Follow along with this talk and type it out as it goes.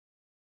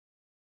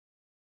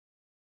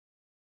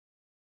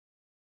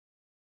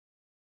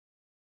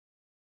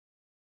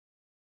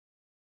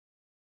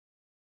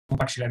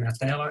compartilhar minha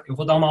tela. Eu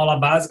vou dar uma aula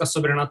básica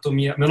sobre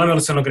anatomia. Meu nome é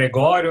Luciano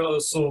Gregório, eu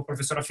sou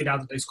professor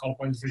afiliado da Escola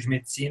Paulista de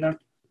Medicina.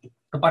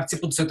 Eu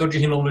participo do setor de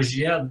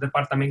rinologia, do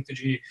departamento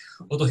de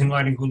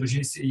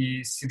otorrinolaringologia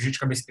e cirurgia de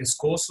cabeça e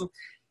pescoço.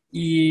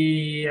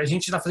 E a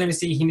gente está fazendo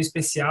esse e-Rino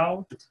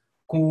especial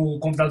com o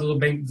convidado do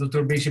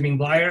Dr. Benjamin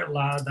Bleier,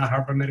 lá da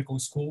Harvard Medical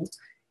School.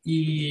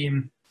 E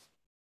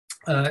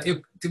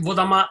eu vou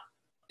dar uma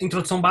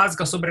introdução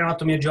básica sobre a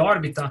anatomia de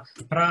órbita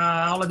para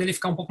a aula dele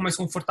ficar um pouco mais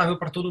confortável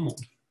para todo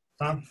mundo.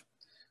 Tá?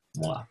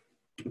 Vamos lá.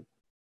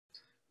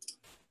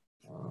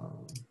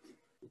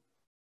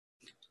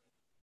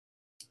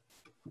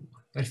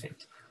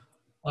 Perfeito.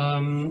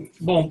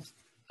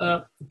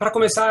 Para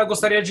começar, eu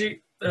gostaria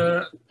de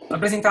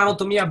apresentar a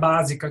anatomia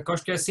básica, que eu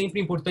acho que é sempre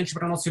importante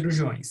para nós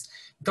cirurgiões.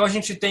 Então, a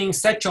gente tem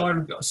 7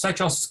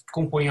 ossos que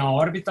compõem a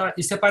órbita,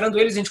 e separando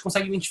eles, a gente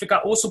consegue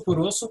identificar osso por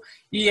osso,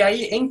 e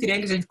aí, entre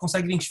eles, a gente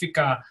consegue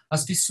identificar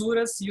as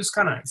fissuras e os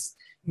canais.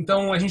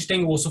 Então, a gente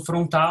tem o osso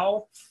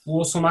frontal, o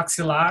osso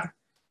maxilar,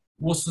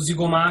 o osso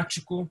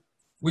zigomático,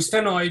 o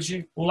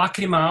esfenoide, o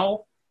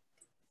lacrimal,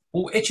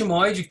 o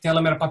etimoide, que tem a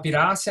lâmina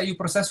papirácea, e o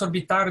processo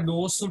orbitário do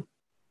osso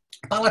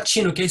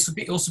palatino, que é esse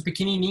osso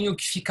pequenininho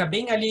que fica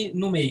bem ali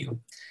no meio.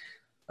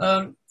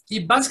 E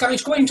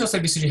basicamente, como a gente é um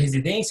serviço de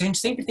residência, a gente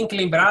sempre tem que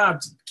lembrar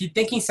que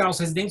tem que ensinar os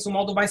residentes um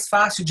modo mais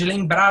fácil de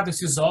lembrar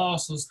desses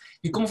ossos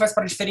e como faz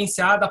para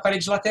diferenciar da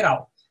parede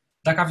lateral,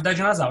 da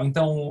cavidade nasal.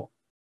 Então,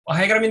 a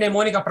regra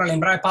mnemônica para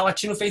lembrar é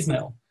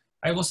palatino-face-mel.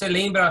 Aí você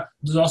lembra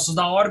dos ossos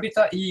da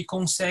órbita e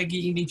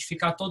consegue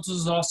identificar todos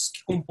os ossos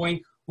que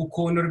compõem o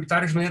cone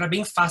orbitário de maneira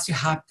bem fácil e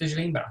rápida de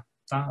lembrar.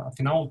 Tá?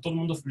 Afinal, todo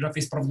mundo já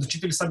fez prova do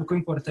título e sabe que o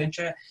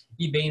importante é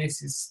ir bem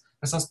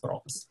nessas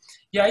provas.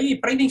 E aí,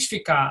 para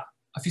identificar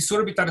a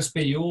fissura orbitária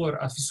superior,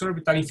 a fissura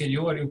orbitária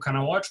inferior e o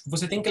canal óptico,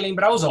 você tem que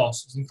lembrar os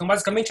ossos. Então,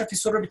 basicamente, a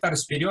fissura orbitária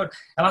superior,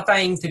 ela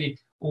está entre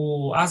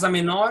a asa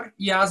menor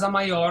e a asa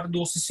maior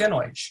do osso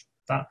esfenoide.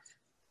 Tá?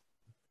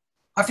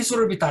 A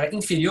fissura orbitária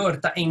inferior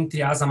está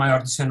entre a asa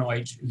maior do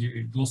senoide,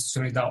 do osso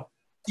esfenoidal,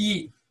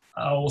 e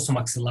o osso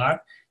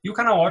maxilar, e o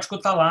canal óptico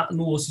está lá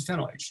no osso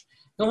esfenoide.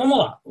 Então, vamos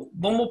lá.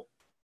 Vamos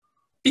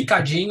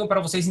picadinho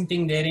para vocês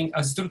entenderem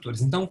as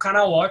estruturas. Então, o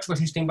canal óptico, a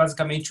gente tem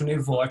basicamente o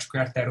nervo óptico e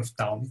a artéria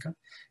oftálmica.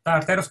 Tá? A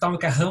artéria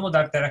oftálmica é ramo da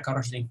artéria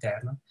carótida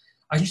interna.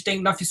 A gente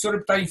tem na fissura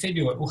orbitária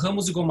inferior o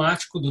ramo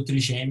zigomático do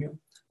trigêmeo,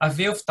 a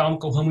veia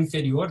oftálmica, o ramo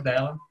inferior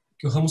dela,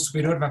 que o ramo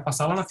superior vai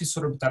passar lá na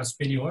fissura orbitária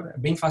superior, é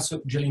bem fácil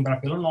de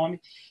lembrar pelo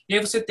nome. E aí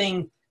você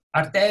tem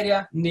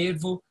artéria,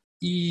 nervo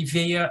e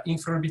veia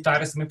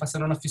infraorbitárias também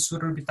passando na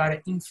fissura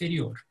orbitária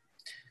inferior.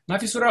 Na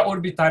fissura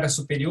orbitária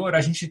superior,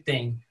 a gente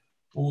tem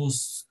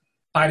os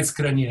pares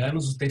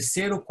cranianos, o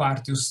terceiro, o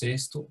quarto e o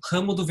sexto,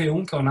 ramo do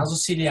V1, que é o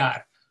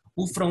nasociliar,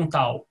 o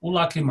frontal, o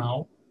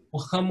lacrimal,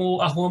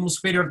 a ramo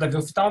superior da veia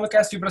oftálmica e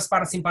as fibras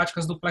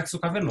parasimpáticas do plexo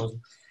cavernoso.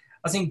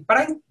 Assim,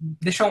 para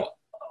deixar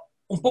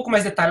um pouco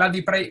mais detalhado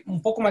e para ir um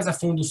pouco mais a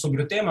fundo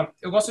sobre o tema,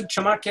 eu gosto de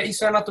chamar que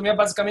isso é a anatomia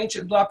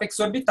basicamente do ápex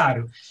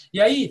orbitário.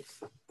 E aí,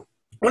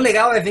 o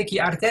legal é ver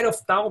que a artéria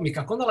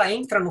oftálmica, quando ela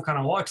entra no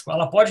canal óptico,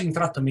 ela pode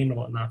entrar também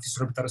na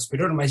fissura orbitária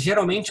superior, mas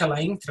geralmente ela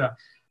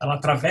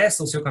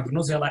atravessa o seu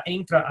cavernoso e ela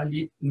entra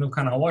ali no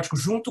canal óptico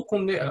junto com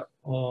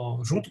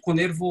o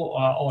nervo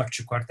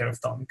óptico, a artéria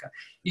oftálmica.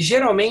 E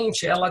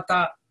geralmente ela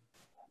está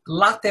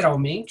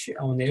lateralmente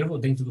ao nervo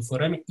dentro do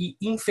forame e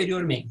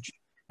inferiormente.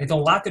 Então,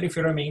 lateral e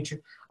inferiormente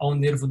ao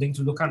nervo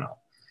dentro do canal.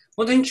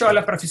 Quando a gente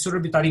olha para a fissura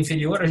orbitária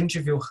inferior, a gente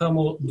vê o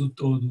ramo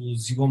do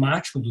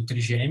zigomático, do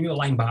trigêmeo,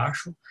 lá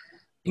embaixo.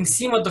 Em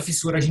cima da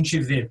fissura, a gente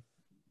vê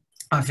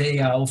a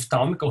veia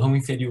oftálmica, o ramo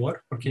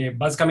inferior, porque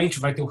basicamente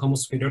vai ter o ramo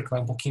superior que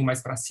vai um pouquinho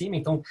mais para cima,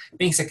 então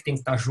pensa que tem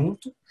que estar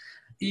junto.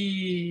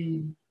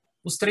 E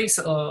os três,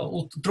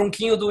 o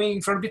tronquinho do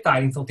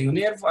infraorbitário, então tem o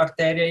nervo, a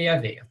artéria e a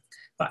veia.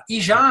 Tá?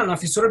 E já na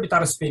fissura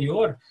orbitária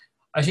superior,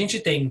 a gente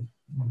tem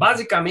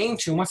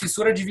basicamente uma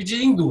fissura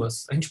dividida em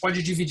duas. A gente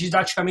pode dividir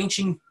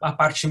didaticamente em a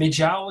parte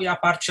medial e a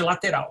parte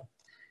lateral.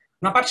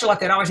 Na parte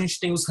lateral, a gente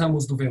tem os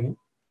ramos do V1,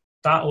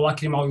 tá? O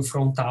lacrimal e o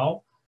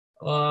frontal.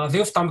 A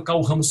veia oftálmica,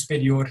 o ramo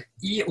superior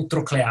e o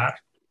troclear.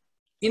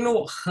 E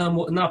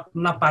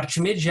na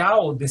parte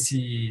medial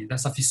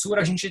dessa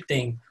fissura, a gente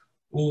tem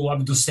o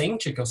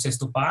abducente, que é o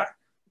sexto par,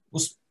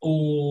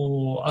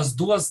 as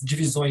duas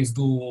divisões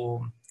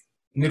do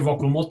nervo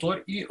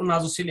oculomotor e o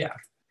nasociliar.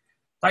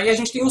 Aí a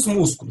gente tem os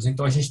músculos,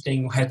 então a gente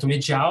tem o reto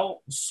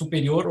medial, o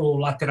superior, o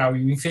lateral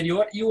e o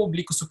inferior, e o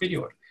oblíquo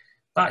superior.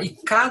 Tá? E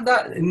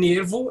cada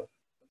nervo,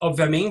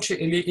 obviamente,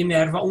 ele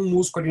inerva um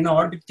músculo ali na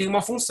órbita que tem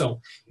uma função.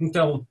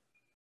 Então,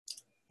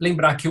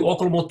 lembrar que o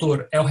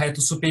oculomotor é o reto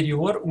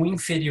superior, o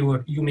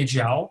inferior e o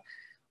medial.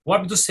 O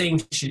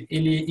abducente,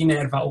 ele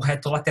inerva o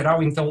reto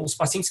lateral, então os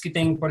pacientes que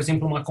têm, por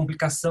exemplo, uma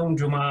complicação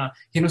de uma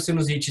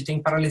rinocinusite,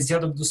 tem paralisia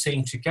do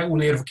abducente, que é o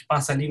nervo que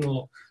passa ali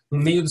no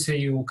meio do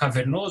seio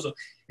cavernoso,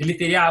 ele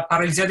teria a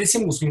paralisia desse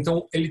músculo,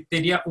 então ele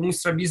teria um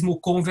estrabismo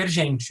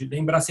convergente,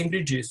 lembrar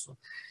sempre disso.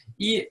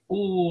 E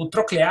o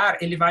troclear,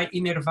 ele vai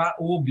inervar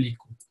o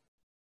oblíquo.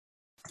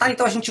 Tá,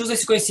 então a gente usa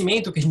esse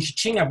conhecimento que a gente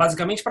tinha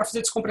basicamente para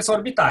fazer descompressão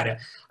orbitária.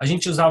 A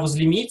gente usava os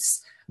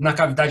limites na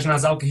cavidade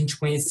nasal que a gente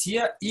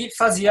conhecia e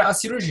fazia a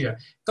cirurgia.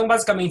 Então,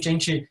 basicamente, a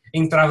gente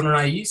entrava no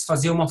nariz,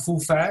 fazia uma full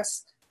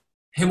face,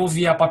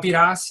 removia a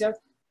papirácea,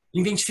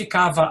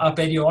 identificava a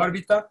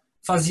periórbita,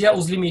 fazia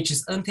os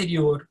limites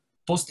anterior,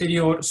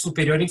 posterior,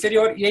 superior e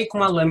inferior, e aí com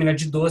uma lâmina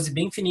de 12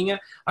 bem fininha,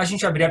 a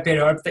gente abria a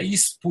periórbita e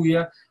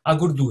expunha a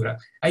gordura.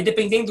 Aí,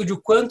 dependendo de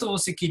quanto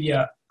você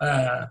queria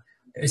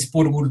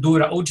expor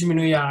gordura ou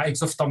diminuir a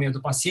exoftalmia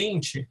do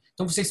paciente,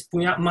 então você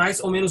expunha mais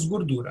ou menos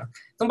gordura.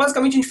 Então,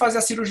 basicamente, a gente fazia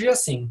a cirurgia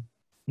assim,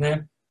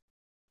 né?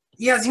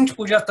 E a gente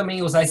podia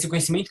também usar esse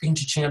conhecimento que a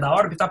gente tinha da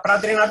órbita para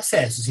drenar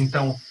abscessos.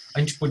 Então, a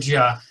gente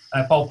podia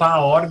palpar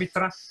a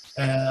órbita,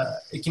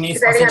 que nem esse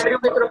quiserem paciente... abrir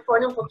o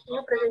microfone um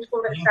pouquinho para a gente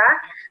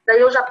conversar,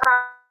 daí eu já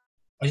falo.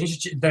 A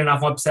gente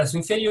drenava o abscesso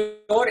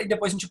inferior e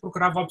depois a gente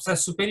procurava o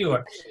abscesso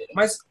superior.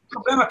 Mas o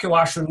problema que eu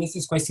acho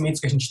nesses conhecimentos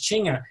que a gente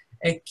tinha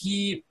é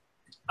que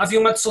havia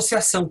uma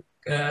dissociação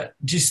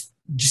de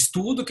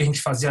estudo que a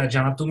gente fazia de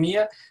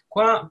anatomia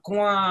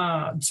com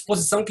a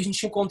disposição que a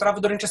gente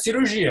encontrava durante a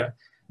cirurgia.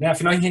 Né?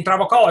 Afinal, a gente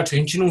entrava com a ótica, a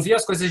gente não via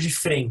as coisas de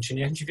frente,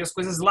 né? A gente via as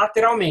coisas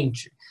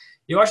lateralmente.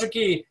 Eu acho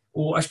que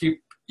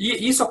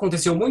e isso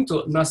aconteceu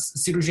muito nas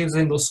cirurgias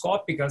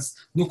endoscópicas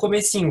no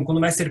comecinho, quando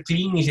o Messer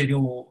Klinger e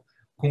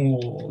com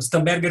o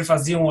Stamberger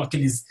faziam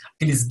aqueles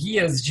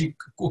guias de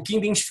o que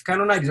identificar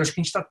no nariz. Eu acho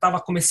que a gente estava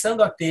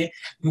começando a ter,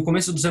 no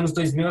começo dos anos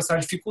 2000, essa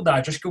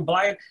dificuldade. Eu acho que o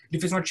Bleier ele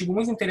fez um artigo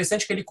muito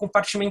interessante que ele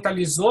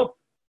compartimentalizou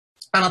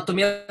a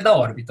anatomia da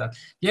órbita.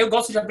 E aí eu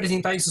gosto de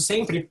apresentar isso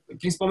sempre,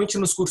 principalmente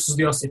nos cursos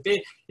de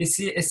OCP,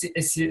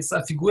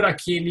 essa figura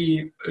que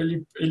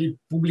ele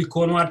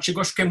publicou no artigo.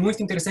 Eu acho que é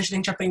muito interessante a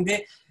gente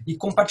aprender e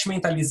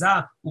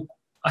compartimentalizar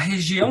a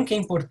região que é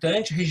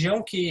importante, a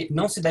região que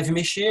não se deve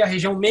mexer, a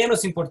região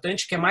menos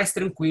importante, que é mais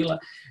tranquila,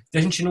 de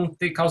a gente não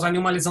causar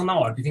nenhuma lesão na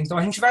órbita. Então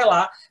a gente vai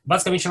lá,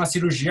 basicamente na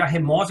cirurgia,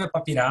 remove a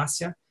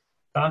papirácea,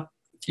 tá?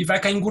 E vai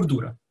cair em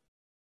gordura.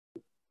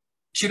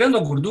 Tirando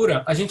a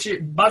gordura, a gente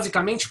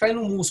basicamente cai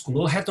no músculo,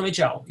 o reto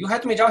medial. E o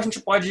reto medial a gente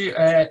pode,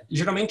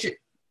 geralmente,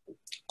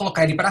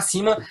 colocar ele para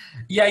cima,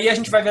 e aí a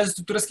gente vai ver as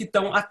estruturas que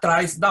estão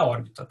atrás da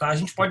órbita, tá? A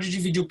gente pode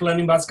dividir o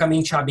plano em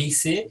basicamente A, B e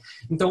C.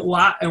 Então, o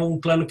A é um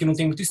plano que não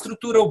tem muita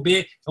estrutura, o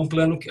B é um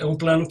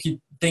plano que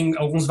tem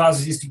alguns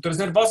vasos e estruturas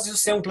nervosas, e o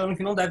C é um plano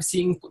que não deve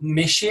se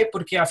mexer,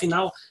 porque,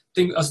 afinal,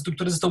 as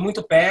estruturas estão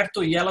muito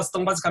perto e elas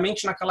estão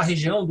basicamente naquela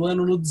região do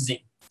ângulo do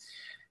zinco.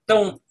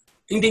 Então,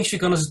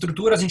 identificando as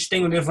estruturas, a gente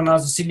tem o nervo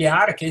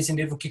nasociliar, que é esse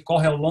nervo que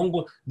corre ao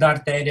longo da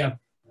artéria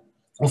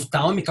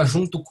oftálmica,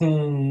 junto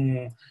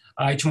com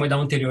a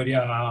etimoidal anterior e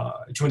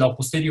a etimoidal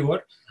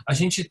posterior. A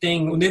gente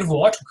tem o nervo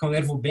óptico, que é um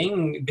nervo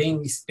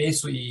bem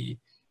espesso e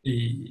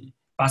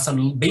passa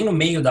bem no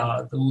meio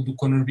do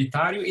cone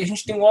orbitário. E a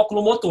gente tem o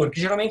óculo motor, que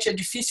geralmente é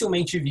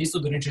dificilmente visto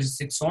durante as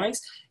dissecções,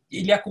 e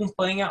ele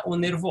acompanha o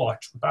nervo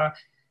óptico. Tá?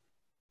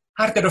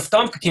 A artéria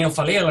oftálmica, que eu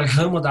falei, ela é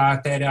ramo da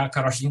artéria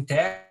carótida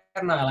interna,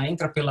 ela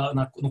entra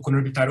no cone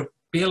orbitário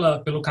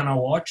pelo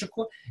canal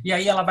óptico, e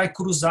aí ela vai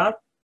cruzar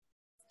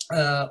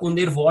o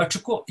nervo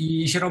óptico,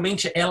 e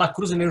geralmente ela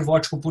cruza o nervo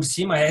óptico por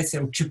cima. Esse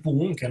é o tipo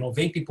 1, que é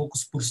 90 e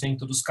poucos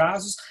 % dos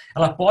casos.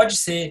 Ela pode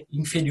ser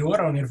inferior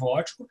ao nervo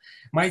óptico,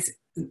 mas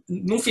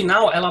no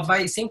final ela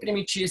vai sempre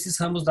emitir esses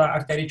ramos da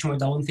artéria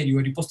etimoidal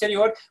anterior e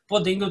posterior,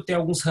 podendo ter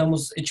alguns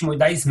ramos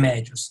etimoidais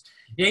médios.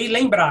 E aí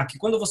lembrar que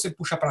quando você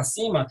puxa para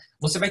cima,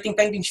 você vai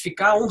tentar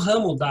identificar um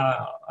ramo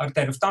da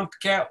artéria oftálmica,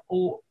 que é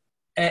o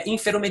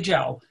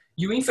inferomedial.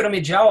 E o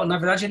inferomedial, na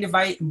verdade, ele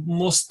vai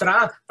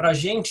mostrar para a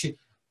gente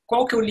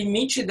qual que é o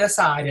limite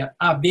dessa área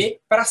AB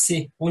para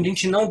C, onde a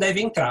gente não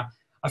deve entrar.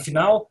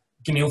 Afinal,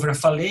 que nem eu já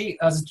falei,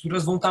 as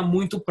estruturas vão estar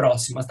muito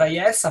próximas. Tá? E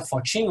essa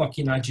fotinho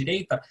aqui na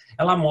direita,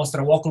 ela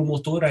mostra o óculo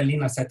motor ali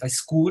na seta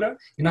escura,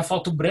 e na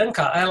foto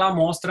branca ela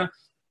mostra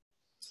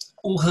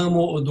o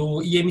ramo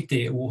do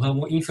IMT, o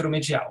ramo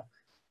inferomedial.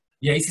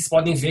 E aí vocês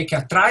podem ver que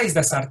atrás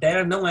dessa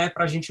artéria não é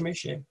para a gente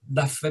mexer,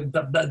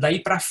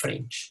 daí para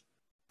frente.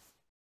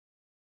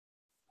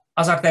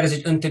 As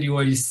artérias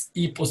anteriores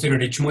e posterior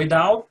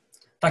etimoidal,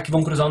 tá, que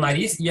vão cruzar o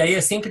nariz, e aí é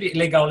sempre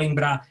legal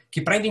lembrar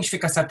que para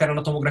identificar essa artéria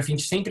na tomografia a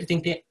gente sempre tem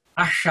que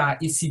achar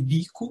esse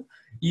bico,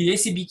 e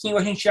esse biquinho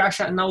a gente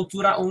acha na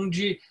altura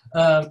onde,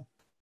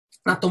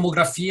 na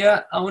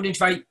tomografia, onde a gente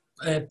vai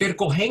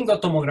percorrendo a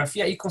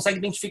tomografia e consegue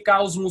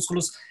identificar os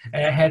músculos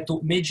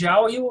reto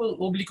medial e o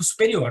oblíquo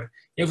superior.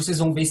 E aí vocês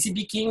vão ver esse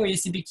biquinho, e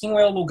esse biquinho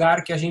é o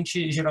lugar que a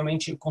gente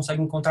geralmente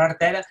consegue encontrar a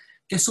artéria,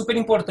 que é super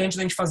importante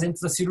a gente fazer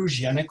antes da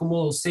cirurgia, né?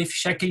 Como safe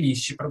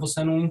checklist, para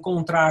você não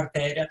encontrar a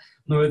artéria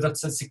no meio da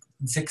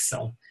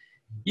dissecção.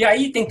 E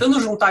aí,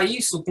 tentando juntar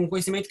isso com o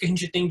conhecimento que a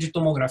gente tem de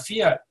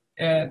tomografia,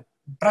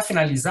 para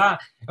finalizar,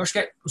 eu acho que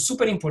é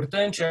super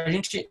importante a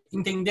gente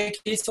entender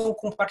que esse é um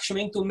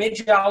compartimento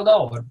medial da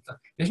órbita.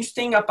 A gente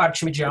tem a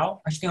parte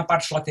medial, a gente tem a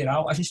parte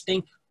lateral, a gente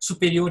tem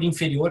superior e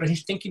inferior, a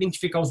gente tem que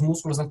identificar os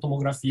músculos na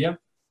tomografia,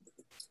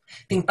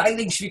 tentar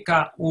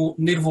identificar o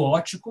nervo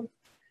óptico,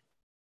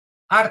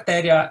 a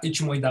artéria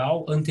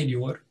etimoidal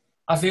anterior,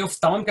 a veia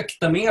oftálmica, que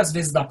também às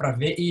vezes dá para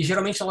ver, e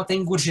geralmente ela está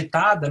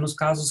engurgitada nos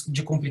casos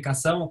de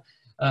complicação,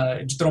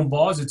 de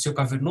trombose do seu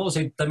cavernoso,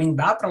 ele também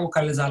dá para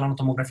localizar lá na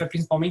tomografia,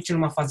 principalmente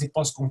numa fase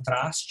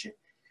pós-contraste.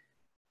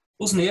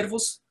 Os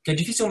nervos, que é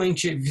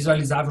dificilmente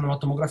visualizável numa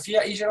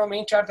tomografia, e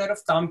geralmente a artéria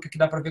oftálmica, que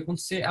dá para ver quando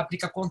você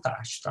aplica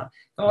contraste, tá?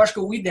 Então, eu acho que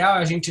o ideal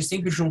é a gente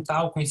sempre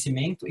juntar o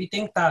conhecimento e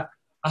tentar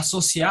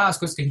associar as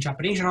coisas que a gente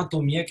aprende na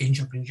anatomia, que a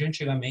gente aprendia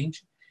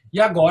antigamente,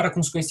 e agora com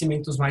os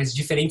conhecimentos mais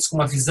diferentes, com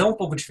uma visão um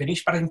pouco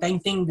diferente, para tentar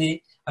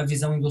entender a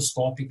visão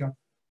endoscópica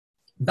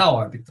da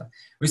órbita.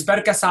 Eu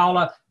espero que essa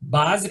aula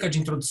básica de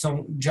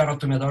introdução de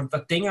anatomia da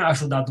órbita tenha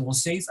ajudado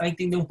vocês a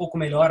entender um pouco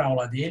melhor a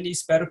aula dele.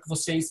 Espero que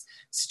vocês,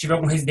 se tiver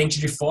algum residente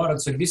de fora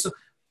do serviço,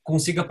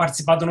 consiga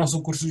participar do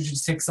nosso curso de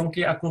dissecção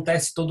que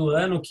acontece todo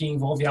ano, que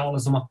envolve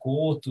aulas do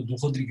Makoto, do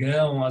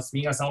Rodrigão, as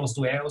minhas aulas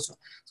do Elson,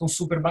 são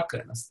super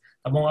bacanas.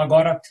 Tá bom?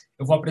 Agora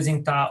eu vou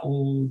apresentar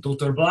o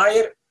Dr.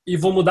 Bleier e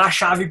vou mudar a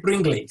chave para o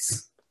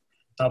inglês.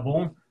 Tá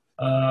bom?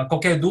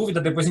 Qualquer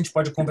dúvida, depois a gente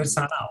pode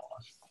conversar na aula.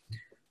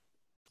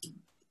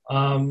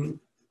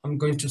 I'm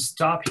going to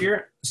stop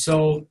here.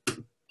 So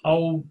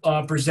I'll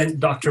present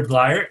Dr.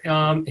 Bleier.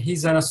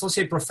 He's an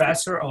associate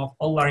professor of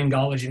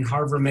otolaryngology in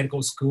Harvard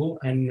Medical School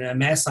and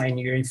Mass Eye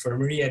Near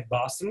Infirmary at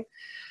Boston.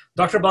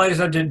 Dr. Bleier is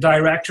the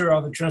director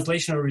of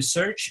translational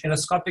research,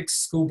 endoscopic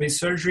school-based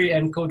surgery,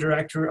 and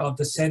co-director of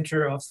the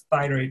Center of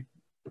Thyroid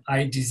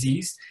Eye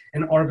Disease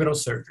and Orbital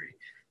Surgery.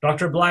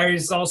 Dr. Bleier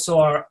is also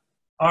our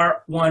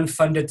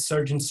R1-funded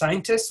surgeon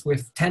scientist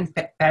with 10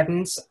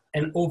 patents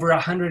and over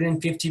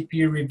 150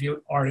 peer-reviewed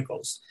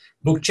articles,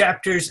 book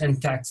chapters, and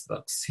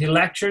textbooks. He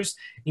lectures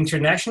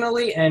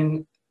internationally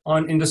and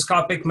on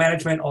endoscopic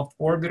management of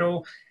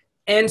orbital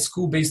and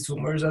school-based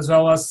tumors, as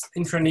well as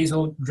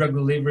intranasal drug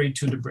delivery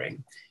to the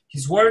brain.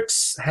 His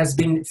works has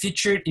been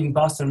featured in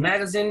Boston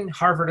Magazine,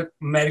 Harvard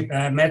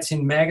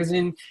Medicine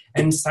Magazine,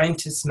 and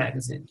Scientist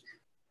Magazine.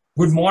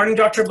 Good morning,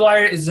 Dr.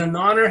 Bleier. It's an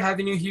honor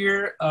having you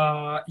here.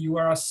 You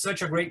are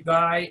such a great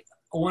guy,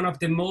 one of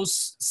the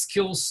most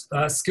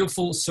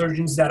skillful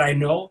surgeons that I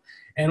know,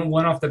 and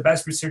one of the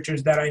best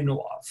researchers that I know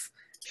of.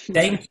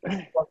 Thank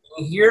you for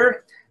being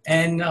here,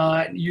 and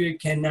you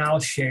can now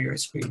share your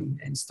screen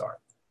and start.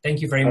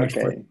 Thank you very much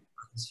for being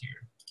here.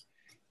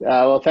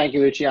 Well, thank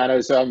you,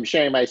 Luciano. So I'm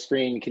sharing my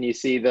screen. Can you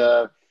see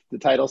the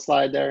title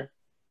slide there?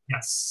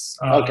 Yes.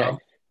 Okay.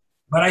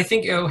 But I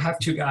think you'll have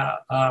to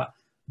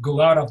go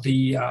out of the,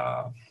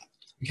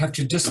 you have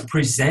to just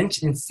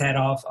present instead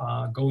of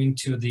going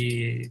to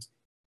the,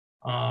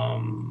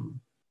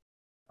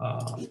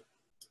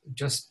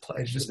 just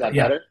Is that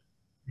better?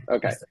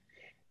 Okay.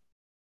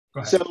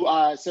 Go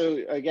ahead. So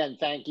again,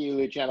 thank you,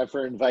 Luciano,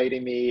 for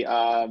inviting me.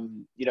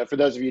 You know, for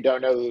those of you who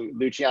don't know,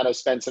 Luciano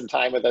spent some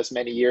time with us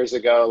many years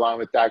ago, along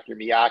with Dr.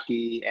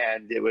 Miyake,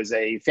 and it was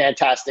a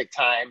fantastic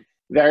time.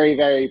 Very,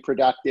 very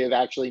productive.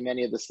 Actually,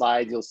 many of the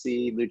slides you'll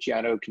see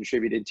Luciano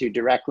contributed to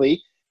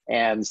directly.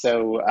 And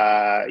so,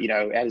 you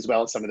know, as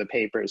well as some of the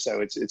papers.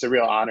 So it's a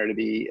real honor to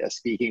be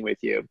speaking with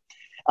you.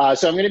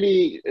 So I'm going to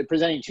be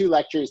presenting two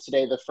lectures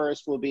today. The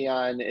first will be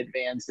on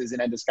advances in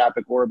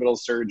endoscopic orbital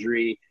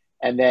surgery.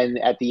 And then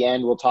at the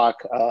end, we'll talk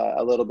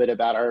a little bit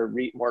about our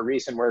more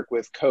recent work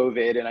with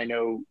COVID. And I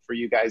know for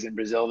you guys in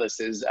Brazil, this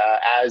is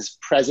as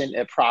present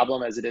a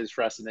problem as it is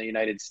for us in the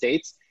United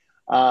States.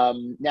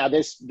 Now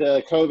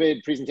the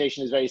COVID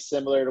presentation is very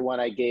similar to one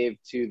I gave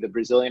to the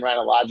Brazilian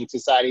Rhinologic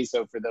Society.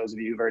 So for those of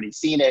you who've already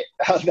seen it,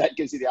 that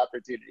gives you the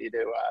opportunity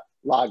to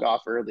log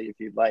off early if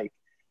you'd like.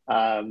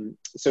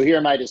 So here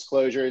are my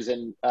disclosures,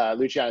 and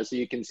Luciano, so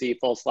you can see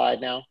full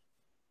slide now?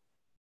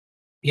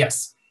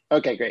 Yes.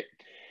 Okay, great.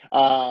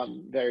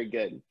 Very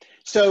good.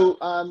 So,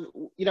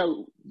 you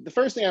know, the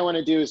first thing I want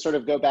to do is sort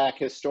of go back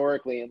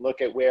historically and look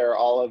at where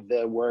all of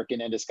the work in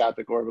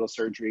endoscopic orbital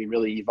surgery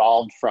really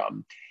evolved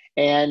from.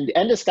 And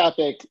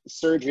endoscopic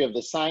surgery of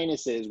the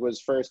sinuses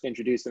was first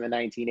introduced in the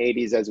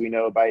 1980s, as we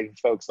know, by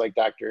folks like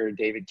Dr.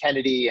 David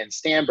Kennedy and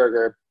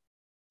Stamberger.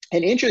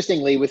 And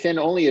interestingly, within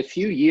only a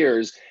few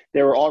years,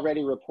 there were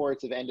already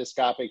reports of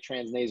endoscopic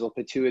transnasal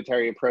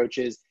pituitary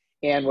approaches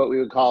and what we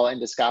would call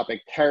endoscopic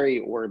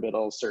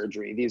periorbital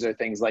surgery. These are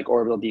things like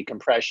orbital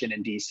decompression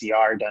and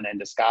DCR done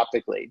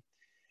endoscopically.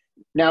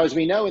 Now, as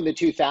we know, in the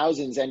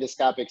 2000s,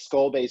 endoscopic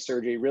skull-based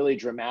surgery really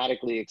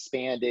dramatically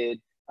expanded.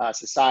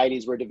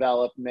 Societies were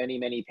developed. Many,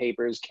 many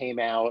papers came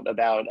out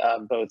about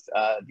both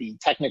the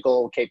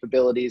technical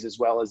capabilities as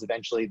well as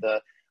eventually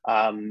the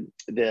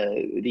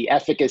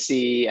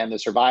efficacy and the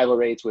survival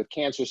rates with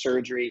cancer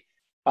surgery.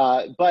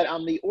 But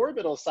on the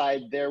orbital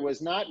side, there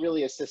was not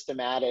really a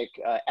systematic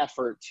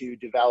effort to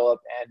develop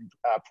and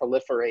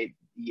proliferate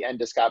the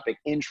endoscopic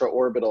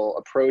intraorbital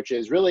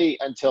approaches really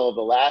until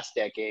the last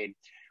decade,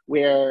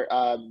 where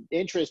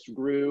interest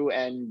grew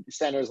and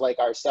centers like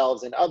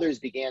ourselves and others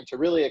began to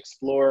really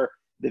explore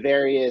the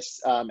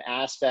various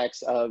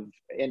aspects of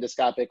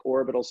endoscopic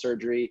orbital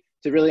surgery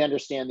to really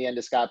understand the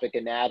endoscopic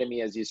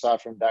anatomy, as you saw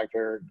from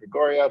Dr.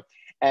 Gregório.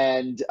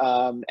 And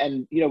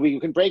you know, we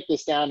can break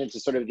this down into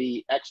sort of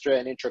the extra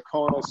and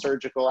intraconal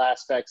surgical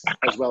aspects,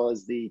 as well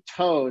as the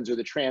tones or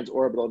the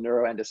transorbital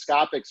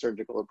neuroendoscopic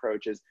surgical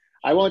approaches.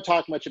 I won't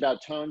talk much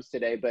about tones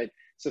today, but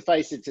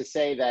suffice it to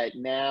say that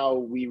now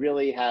we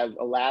really have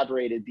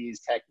elaborated these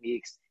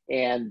techniques,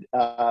 and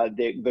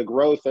the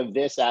growth of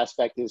this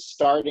aspect is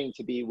starting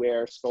to be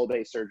where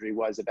skull-based surgery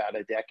was about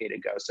a decade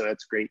ago. So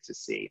that's great to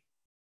see.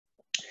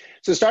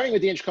 So starting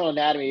with the intracoronal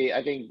anatomy,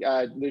 I think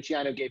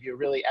Luciano gave you a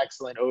really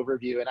excellent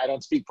overview, and I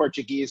don't speak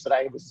Portuguese, but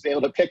I was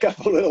able to pick up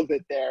a little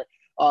bit there.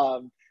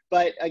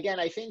 But again,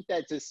 I think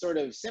that to sort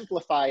of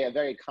simplify a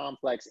very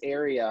complex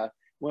area,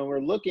 when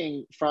we're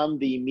looking from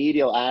the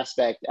medial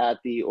aspect at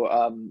the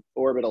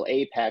orbital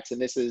apex,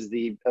 and this is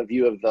a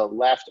view of the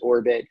left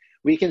orbit,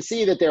 we can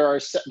see that there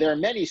are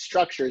many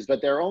structures,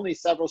 but there are only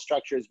several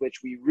structures which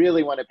we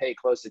really want to pay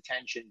close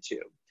attention to.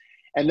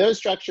 And those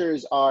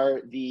structures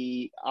are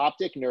the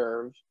optic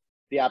nerve,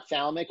 the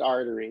ophthalmic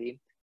artery,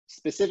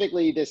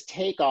 specifically this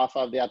takeoff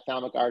of the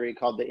ophthalmic artery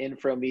called the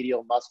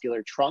inframedial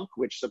muscular trunk,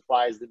 which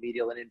supplies the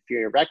medial and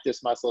inferior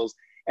rectus muscles,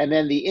 and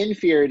then the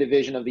inferior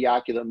division of the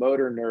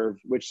oculomotor nerve,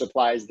 which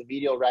supplies the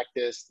medial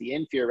rectus, the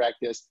inferior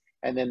rectus,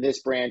 and then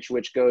this branch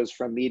which goes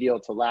from medial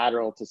to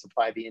lateral to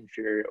supply the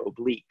inferior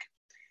oblique.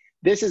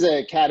 This is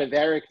a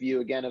cadaveric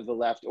view, again, of the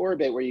left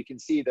orbit where you can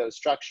see those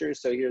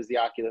structures. So here's the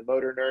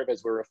oculomotor nerve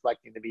as we're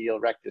reflecting the medial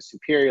rectus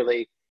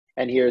superiorly,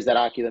 and here's that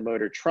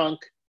oculomotor trunk.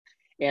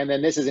 And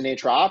then this is an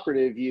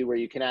intraoperative view where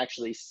you can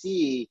actually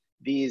see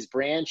these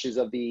branches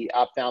of the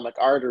ophthalmic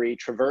artery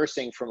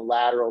traversing from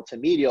lateral to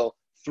medial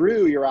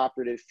through your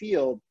operative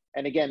field.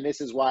 And again,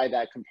 this is why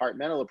that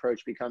compartmental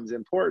approach becomes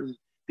important,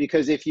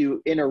 because if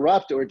you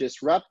interrupt or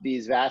disrupt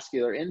these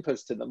vascular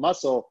inputs to the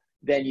muscle,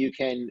 then you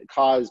can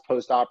cause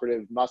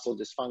postoperative muscle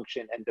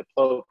dysfunction and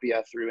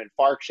diplopia through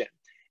infarction.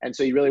 And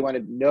so you really want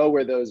to know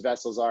where those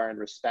vessels are and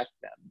respect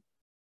them.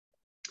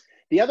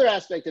 The other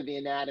aspect of the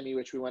anatomy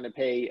which we want to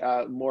pay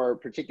more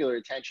particular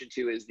attention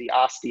to is the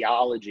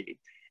osteology.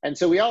 And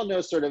so we all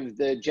know sort of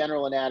the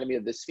general anatomy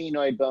of the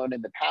sphenoid bone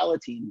and the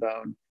palatine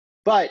bone,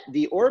 but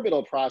the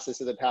orbital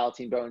process of the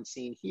palatine bone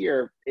seen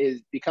here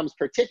becomes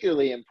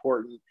particularly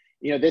important.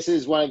 You know, this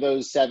is one of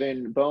those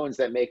 7 bones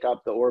that make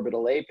up the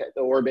orbital apex,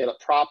 the orbit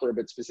proper,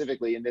 but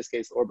specifically in this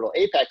case, the orbital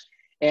apex.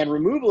 And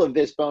removal of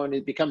this bone,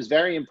 it becomes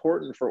very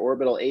important for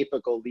orbital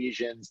apical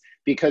lesions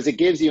because it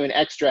gives you an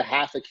extra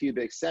 ½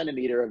 cubic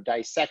centimeter of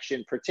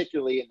dissection,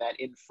 particularly in that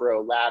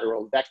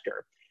infralateral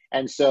vector.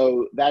 And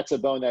so that's a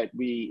bone that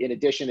we, in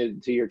addition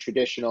to your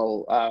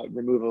traditional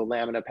removal of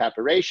lamina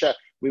papyracea,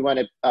 we want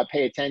to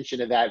pay attention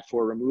to that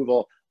for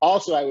removal.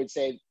 Also, I would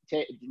say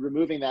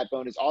removing that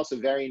bone is also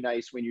very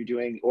nice when you're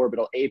doing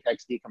orbital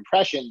apex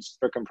decompressions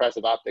for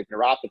compressive optic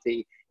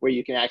neuropathy, where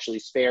you can actually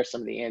spare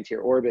some of the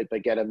anterior orbit,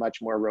 but get a much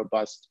more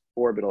robust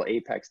orbital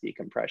apex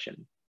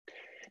decompression.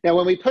 Now,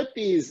 when we put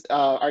these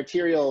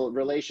arterial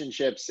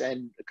relationships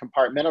and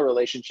compartmental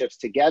relationships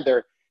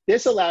together,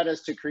 this allowed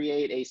us to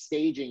create a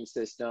staging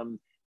system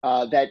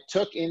that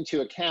took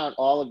into account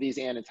all of these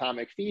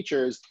anatomic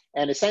features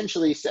and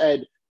essentially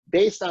said,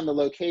 based on the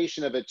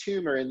location of a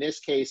tumor, in this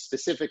case,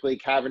 specifically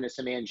cavernous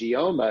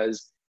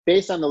hemangiomas,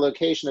 based on the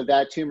location of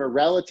that tumor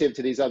relative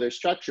to these other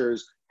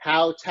structures,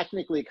 how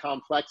technically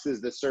complex is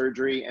the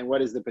surgery and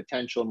what is the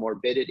potential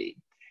morbidity?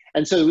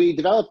 And so we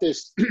developed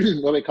this,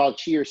 what we call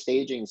Cheer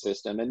staging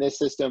system. And this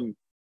system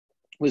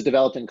was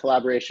developed in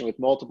collaboration with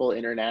multiple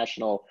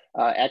international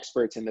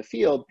experts in the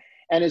field.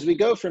 And as we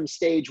go from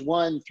stage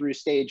 1 through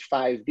stage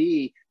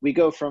 5B, we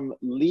go from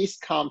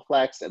least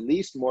complex and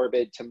least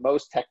morbid to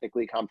most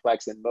technically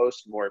complex and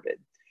most morbid.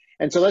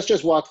 And so let's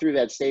just walk through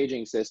that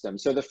staging system.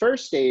 So the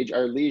first stage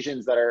are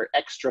lesions that are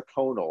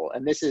extraconal,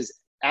 and this is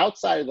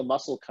outside of the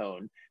muscle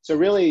cone. So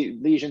really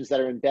lesions that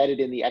are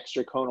embedded in the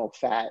extraconal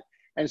fat.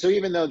 And so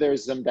even though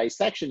there's some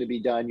dissection to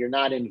be done, you're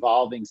not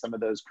involving some of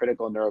those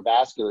critical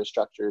neurovascular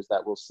structures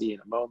that we'll see in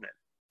a moment.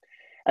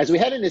 As we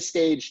head into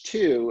stage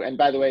 2, and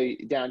by the way,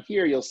 down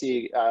here, you'll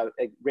see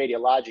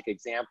radiologic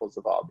examples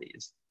of all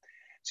these.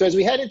 So as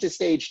we head into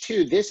stage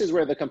 2, this is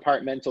where the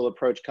compartmental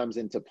approach comes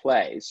into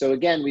play. So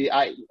again, we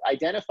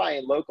identify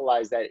and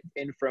localize that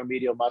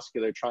inframedial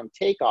muscular trunk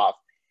takeoff.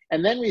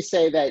 And then we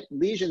say that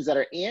lesions that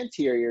are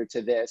anterior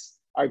to this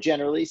are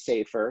generally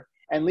safer,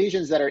 and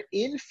lesions that are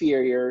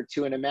inferior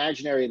to an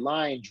imaginary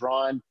line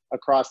drawn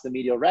across the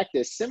medial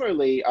rectus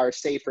similarly are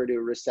safer to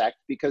resect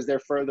because they're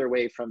further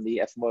away from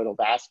the ethmoidal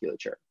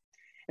vasculature.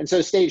 And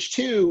so stage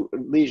 2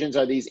 lesions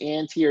are these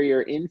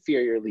anterior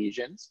inferior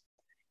lesions.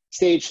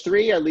 Stage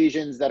 3 are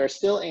lesions that are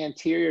still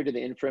anterior to the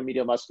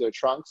inframedial muscular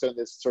trunk, so in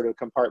this sort of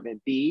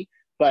compartment B,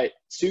 but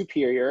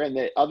superior. And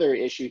the other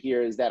issue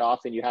here is that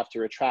often you have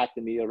to retract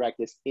the medial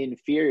rectus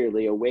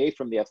inferiorly away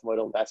from the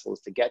ethmoidal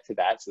vessels to get to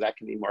that, so that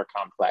can be more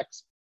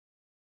complex.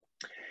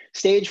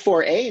 Stage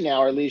 4A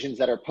now are lesions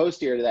that are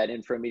posterior to that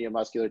inframedial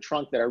muscular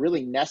trunk that are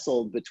really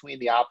nestled between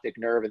the optic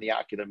nerve and the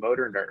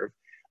oculomotor nerve.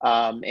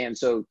 And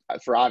so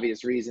for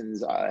obvious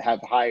reasons have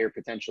higher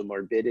potential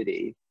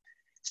morbidity.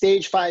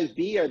 Stage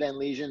 5B are then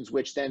lesions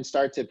which then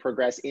start to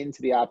progress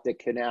into the optic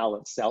canal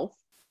itself.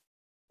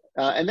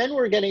 And then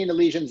we're getting into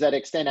lesions that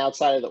extend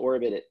outside of the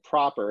orbit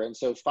proper. And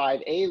so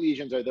 5A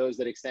lesions are those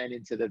that extend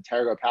into the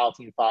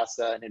pterygopalatine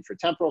fossa and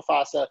infratemporal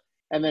fossa.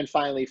 And then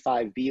finally,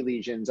 5B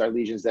lesions are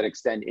lesions that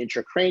extend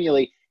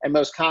intracranially. And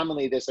most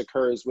commonly, this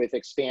occurs with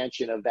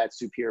expansion of that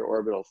superior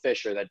orbital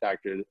fissure that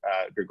Dr.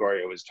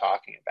 Gregório was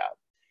talking about.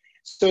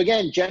 So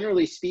again,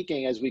 generally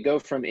speaking, as we go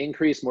from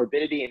increased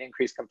morbidity and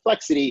increased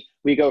complexity,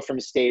 we go from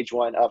stage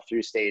 1 up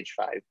through stage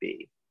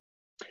 5B.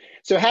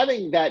 So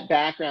having that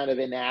background of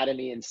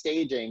anatomy and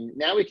staging,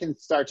 now we can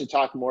start to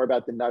talk more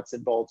about the nuts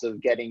and bolts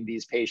of getting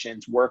these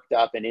patients worked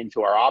up and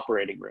into our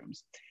operating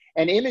rooms.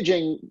 And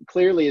imaging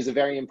clearly is a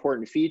very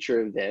important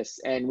feature of this.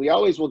 And we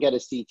always will get a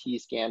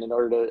CT scan in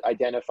order to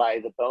identify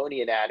the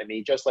bony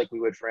anatomy, just like we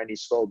would for any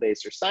skull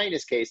base or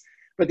sinus case.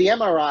 But the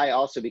MRI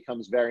also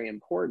becomes very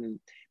important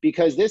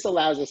because this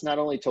allows us not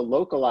only to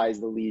localize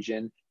the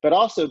lesion, but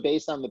also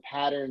based on the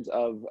patterns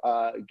of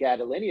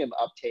gadolinium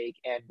uptake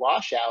and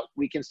washout,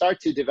 we can start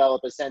to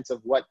develop a sense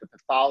of what the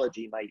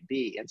pathology might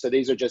be. And so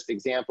these are just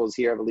examples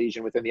here of a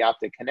lesion within the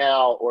optic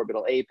canal,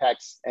 orbital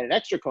apex, and an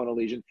extraconal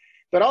lesion.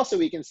 But also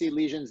we can see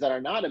lesions that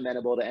are not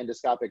amenable to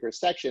endoscopic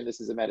resection.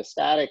 This is a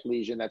metastatic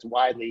lesion that's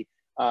widely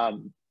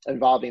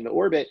involving the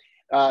orbit.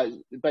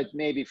 But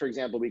maybe, for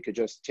example, we could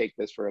just take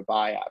this for a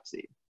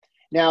biopsy.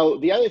 Now,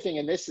 the other thing,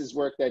 and this is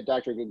work that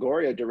Dr.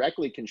 Gregório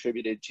directly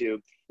contributed to,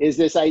 is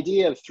this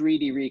idea of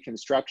 3D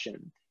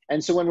reconstruction.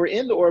 And so when we're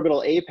in the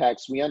orbital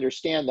apex, we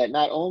understand that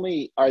not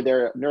only are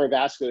there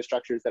neurovascular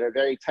structures that are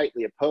very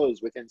tightly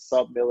opposed within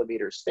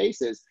sub-millimeter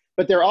spaces,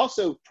 but they're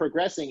also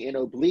progressing in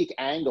oblique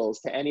angles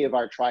to any of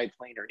our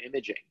triplanar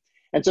imaging.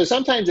 And so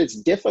sometimes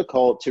it's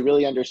difficult to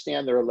really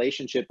understand the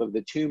relationship of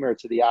the tumor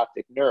to the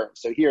optic nerve.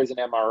 So here's an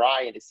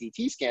MRI and a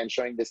CT scan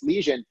showing this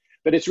lesion,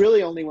 but it's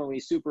really only when we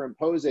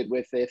superimpose it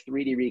with a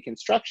 3D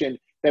reconstruction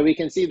that we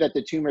can see that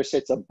the tumor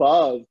sits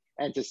above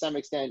and to some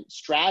extent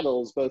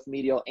straddles both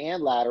medial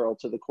and lateral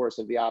to the course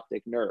of the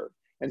optic nerve.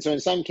 And so in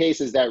some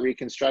cases, that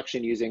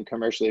reconstruction using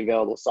commercially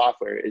available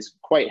software is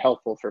quite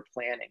helpful for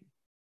planning.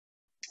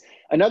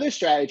 Another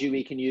strategy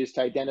we can use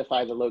to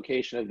identify the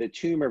location of the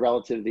tumor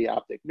relative to the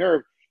optic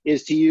nerve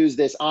is to use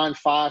this en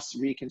face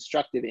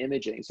reconstructive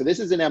imaging. So this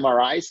is an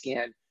MRI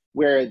scan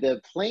where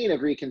the plane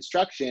of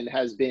reconstruction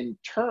has been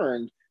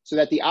turned so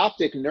that the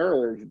optic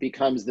nerve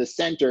becomes the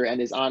center and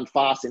is en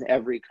face in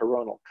every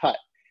coronal cut.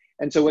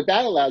 And so what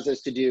that allows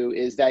us to do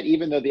is that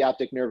even though the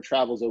optic nerve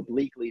travels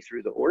obliquely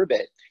through the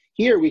orbit,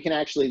 here we can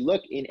actually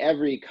look in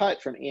every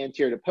cut from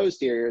anterior to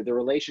posterior, the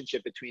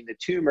relationship between the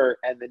tumor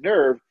and the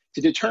nerve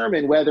to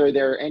determine whether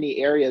there are any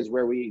areas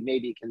where we may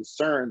be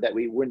concerned that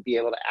we wouldn't be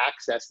able to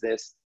access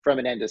this from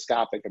an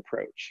endoscopic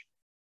approach.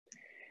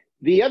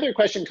 The other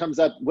question comes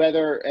up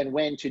whether and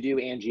when to do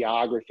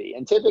angiography.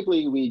 And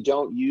typically we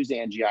don't use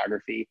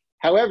angiography.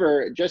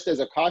 However, just as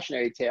a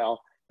cautionary tale,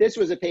 this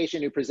was a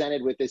patient who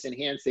presented with this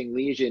enhancing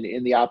lesion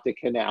in the optic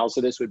canal. So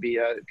this would be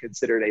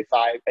considered a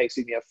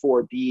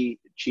 4B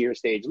shear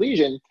stage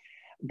lesion.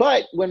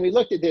 But when we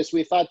looked at this,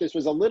 we thought this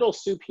was a little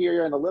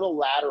superior and a little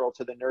lateral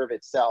to the nerve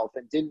itself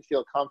and didn't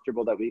feel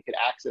comfortable that we could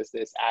access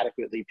this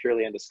adequately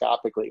purely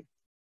endoscopically.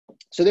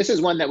 So this is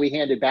one that we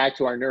handed back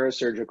to our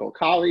neurosurgical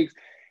colleagues.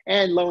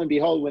 And lo and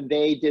behold, when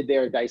they did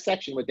their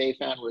dissection, what they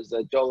found was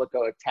a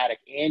dolichoectatic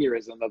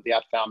aneurysm of the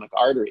ophthalmic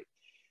artery.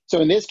 So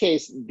in this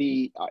case,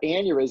 the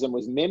aneurysm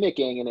was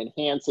mimicking an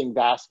enhancing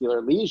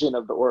vascular lesion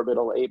of the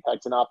orbital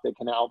apex and optic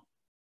canal.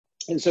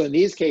 And so in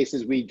these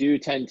cases, we do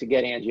tend to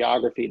get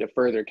angiography to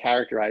further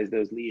characterize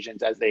those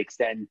lesions as they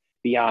extend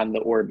beyond the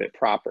orbit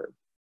proper.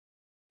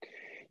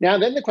 Now,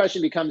 then the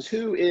question becomes,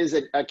 who is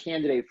a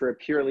candidate for a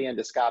purely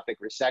endoscopic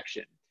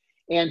resection?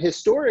 And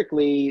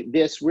historically,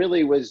 this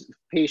really was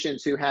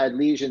patients who had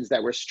lesions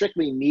that were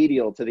strictly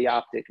medial to the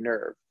optic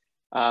nerve,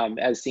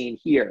 as seen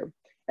here.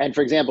 And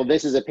for example,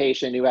 this is a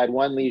patient who had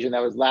one lesion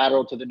that was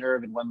lateral to the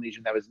nerve and one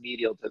lesion that was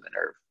medial to the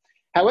nerve.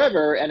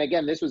 However, and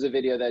again, this was a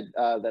video that,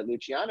 that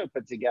Luciano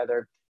put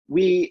together,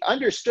 we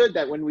understood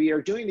that when we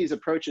are doing these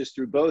approaches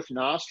through both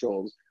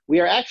nostrils, we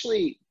are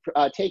actually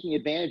taking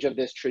advantage of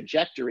this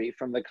trajectory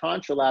from the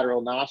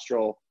contralateral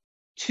nostril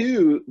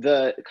to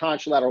the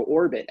contralateral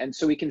orbit. And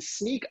so we can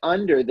sneak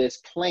under this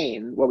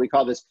plane, what we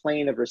call this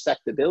plane of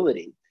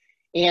resectability.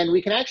 And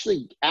we can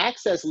actually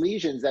access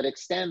lesions that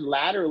extend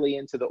laterally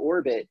into the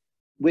orbit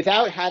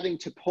without having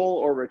to pull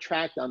or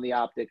retract on the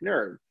optic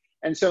nerve.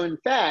 And so in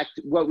fact,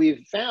 what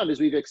we've found is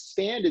we've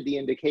expanded the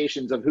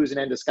indications of who's an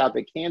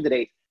endoscopic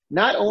candidate,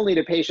 not only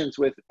to patients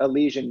with a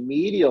lesion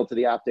medial to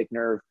the optic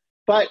nerve,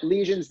 but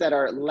lesions that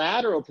are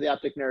lateral to the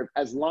optic nerve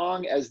as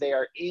long as they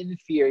are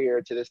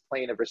inferior to this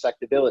plane of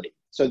resectability.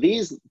 So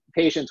these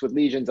patients with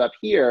lesions up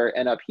here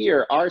and up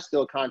here are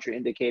still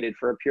contraindicated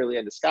for a purely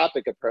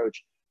endoscopic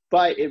approach,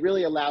 but it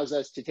really allows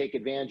us to take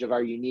advantage of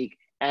our unique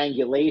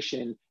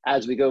angulation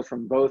as we go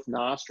from both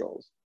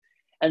nostrils.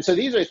 And so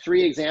these are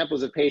three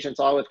examples of patients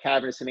all with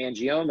cavernous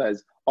hemangiomas,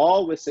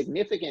 all with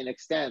significant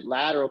extent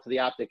lateral to the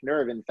optic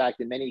nerve, in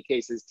fact, in many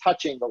cases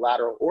touching the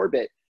lateral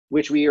orbit,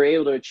 which we are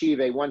able to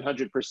achieve a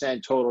 100%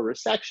 total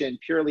resection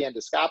purely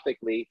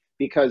endoscopically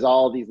because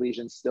all of these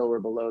lesions still were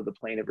below the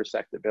plane of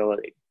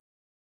resectability.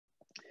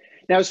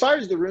 Now, as far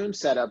as the room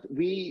setup,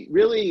 we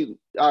really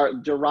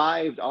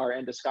derived our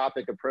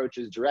endoscopic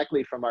approaches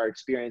directly from our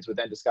experience with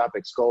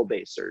endoscopic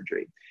skull-based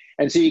surgery.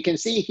 And so you can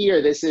see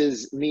here, this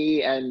is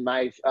me and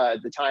my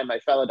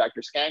fellow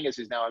Dr. Skangas,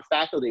 who's now on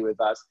faculty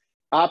with us,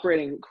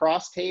 operating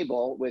cross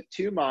table with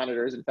 2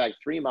 monitors, in fact,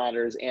 3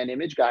 monitors and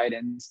image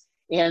guidance.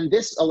 And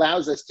this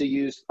allows us to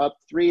use up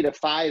 3 to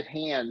 5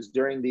 hands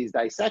during these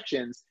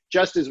dissections,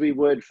 just as we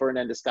would for an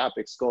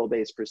endoscopic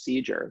skull-based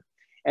procedure.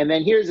 And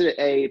then here's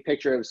a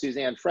picture of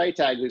Suzanne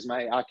Freitag, who's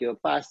my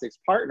oculoplastics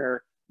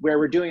partner, where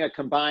we're doing a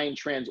combined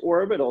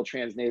transorbital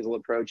transnasal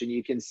approach. And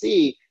you can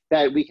see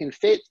that we can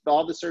fit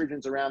all the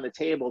surgeons around the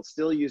table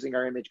still using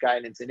our image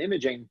guidance and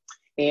imaging.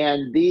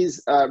 And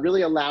these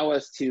really allow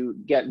us to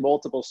get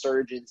multiple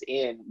surgeons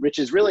in, which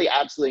is really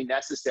absolutely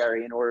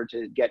necessary in order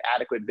to get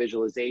adequate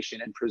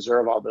visualization and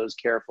preserve all those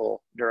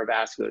careful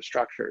neurovascular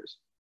structures.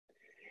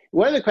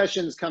 One of the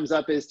questions comes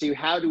up as to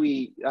how do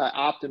we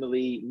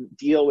optimally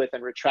deal with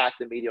and retract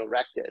the medial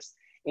rectus?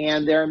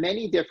 And there are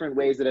many different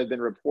ways that have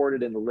been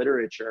reported in the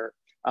literature.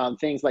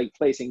 Things like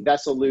placing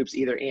vessel loops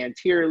either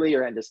anteriorly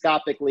or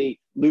endoscopically,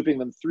 looping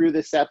them through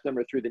the septum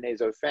or through the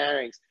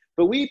nasopharynx.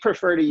 But we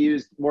prefer to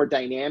use more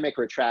dynamic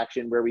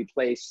retraction where we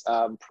place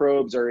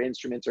probes or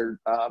instruments or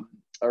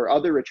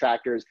other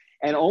retractors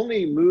and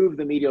only move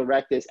the medial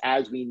rectus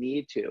as we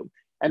need to.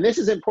 And this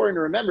is important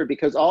to remember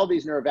because all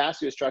these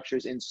neurovascular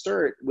structures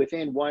insert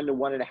within 1 to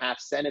 1.5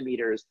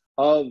 centimeters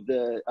of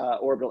the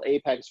orbital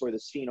apex or the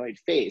sphenoid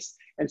face.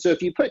 And so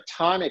if you put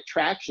tonic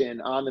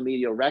traction on the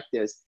medial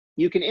rectus,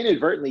 you can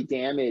inadvertently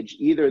damage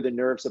either the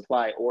nerve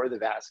supply or the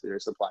vascular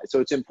supply.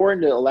 So it's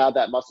important to allow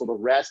that muscle to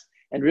rest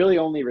and really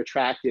only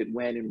retract it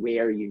when and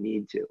where you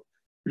need to.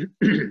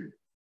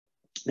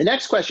 The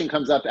next question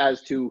comes up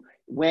as to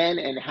when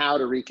and how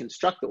to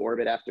reconstruct the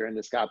orbit after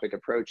endoscopic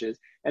approaches.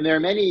 And there are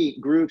many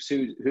groups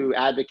who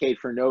advocate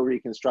for no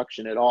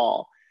reconstruction at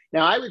all.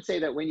 Now, I would say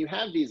that when you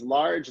have these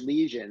large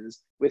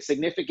lesions with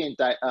significant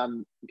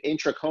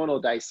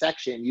intraconal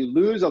dissection, you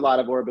lose a lot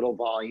of orbital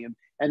volume.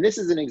 And this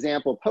is an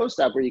example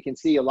post-op where you can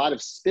see a lot of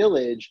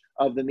spillage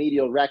of the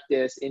medial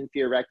rectus,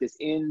 inferior rectus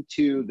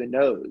into the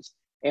nose.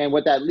 And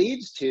what that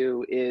leads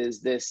to is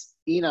this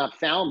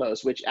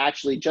enophthalmos, which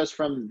actually just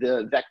from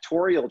the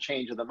vectorial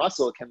change of the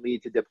muscle can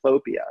lead to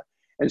diplopia.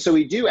 And so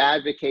we do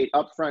advocate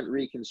upfront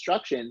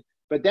reconstruction,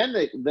 but then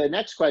the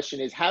next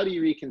question is how do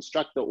you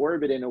reconstruct the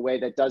orbit in a way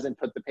that doesn't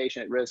put the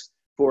patient at risk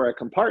for a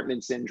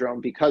compartment syndrome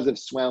because of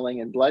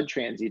swelling and blood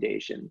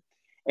transudation?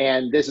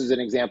 And this is an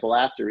example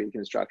after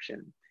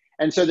reconstruction.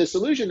 And so the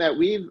solution that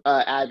we've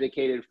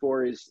advocated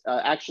for is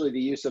actually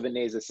the use of a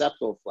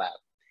nasoseptal flap.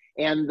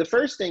 And the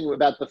first thing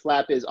about the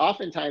flap is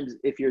oftentimes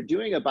if you're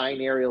doing a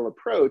binarial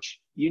approach,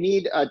 you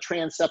need a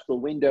transeptal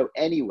window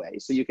anyway.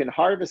 So you can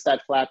harvest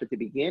that flap at the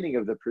beginning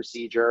of the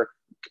procedure,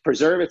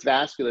 preserve its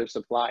vascular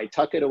supply,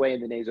 tuck it away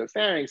in the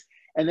nasopharynx,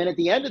 and then at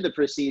the end of the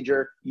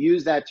procedure,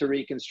 use that to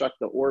reconstruct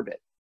the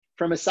orbit.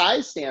 From a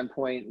size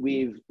standpoint,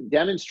 we've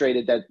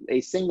demonstrated that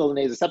a single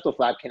nasoseptal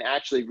flap can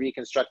actually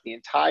reconstruct the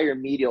entire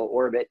medial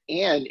orbit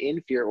and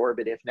inferior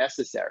orbit if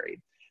necessary.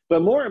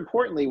 But more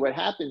importantly, what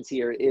happens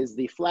here is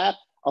the flap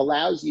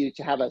allows you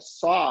to have a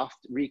soft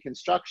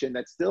reconstruction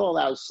that still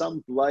allows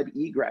some blood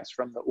egress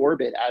from the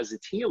orbit as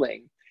it's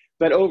healing.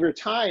 But over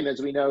time,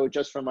 as we know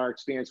just from our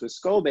experience with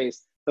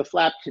skull-based, the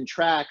flap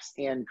contracts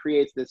and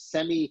creates this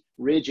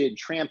semi-rigid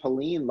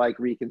trampoline-like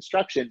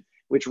reconstruction,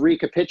 which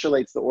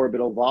recapitulates the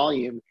orbital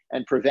volume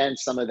and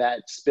prevents some of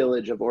that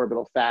spillage of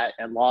orbital fat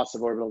and loss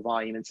of orbital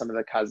volume and some of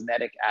the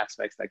cosmetic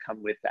aspects that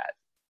come with that.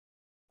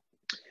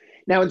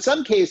 Now, in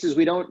some cases,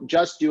 we don't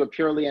just do a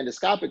purely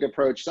endoscopic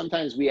approach.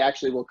 Sometimes we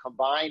actually will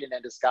combine an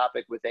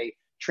endoscopic with a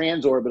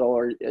transorbital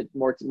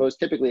or most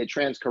typically a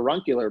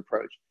transcaruncular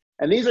approach.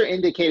 And these are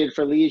indicated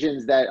for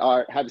lesions that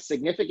have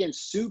significant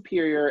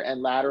superior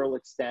and lateral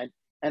extent,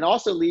 and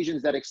also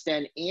lesions that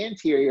extend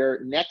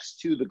anterior next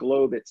to the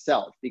globe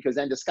itself, because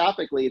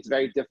endoscopically, it's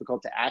very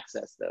difficult to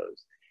access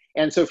those.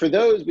 And so for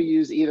those, we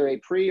use either a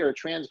pre or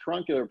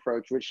transcaruncular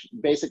approach, which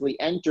basically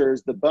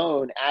enters the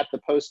bone at the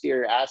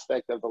posterior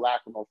aspect of the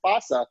lacrimal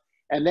fossa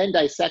and then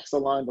dissects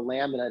along the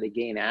lamina to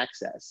gain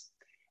access.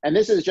 And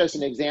this is just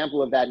an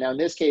example of that. Now, in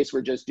this case,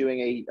 we're just doing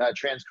a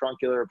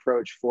transcaruncular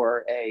approach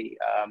for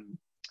an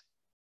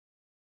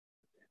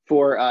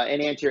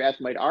anterior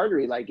ethmoid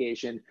artery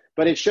ligation,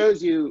 but it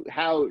shows you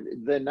how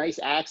the nice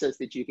access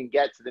that you can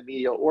get to the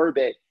medial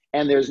orbit,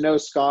 and there's no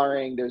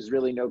scarring, there's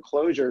really no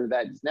closure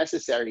that is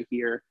necessary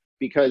here,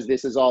 because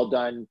this is all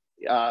done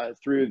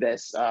through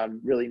this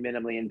really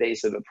minimally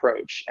invasive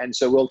approach. And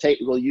so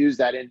we'll use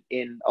that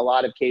in a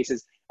lot of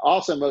cases,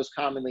 also most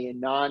commonly in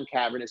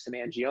non-cavernous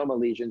hemangioma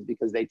lesions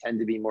because they tend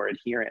to be more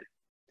adherent.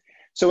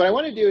 So what I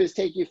want to do is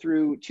take you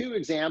through 2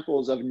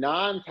 examples of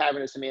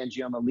non-cavernous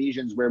hemangioma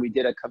lesions where we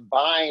did a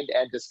combined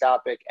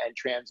endoscopic and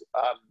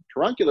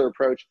transcaruncular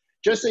approach,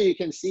 just so you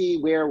can see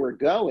where we're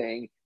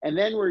going. And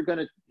then we're going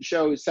to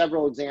show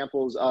several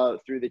examples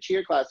through the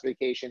Cheer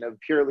classification of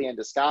purely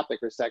endoscopic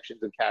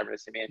resections of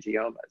cavernous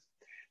hemangiomas.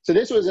 So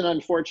this was an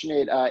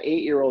unfortunate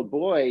 8-year-old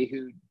boy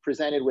who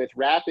presented with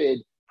rapid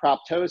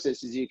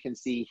proptosis, as you can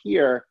see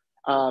here.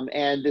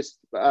 And this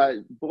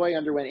boy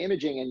underwent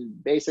imaging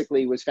and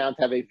basically was found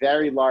to have a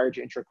very large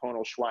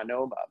intraconal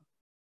schwannoma.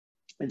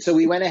 And so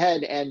we went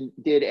ahead and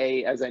did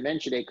as I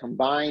mentioned, a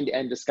combined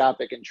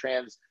endoscopic and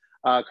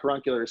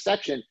transcaruncular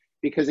resection,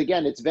 because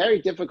again, it's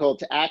very difficult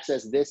to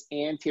access this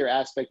anterior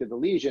aspect of the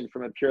lesion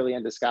from a purely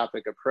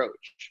endoscopic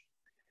approach.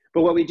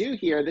 But what we do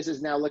here, this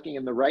is now looking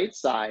in the right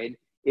side,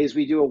 is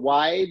we do a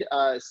wide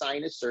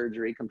sinus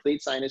surgery,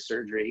 complete sinus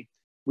surgery.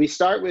 We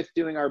start with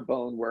doing our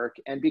bone work,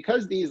 and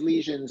because these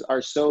lesions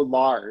are so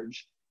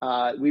large,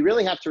 we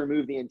really have to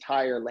remove the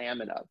entire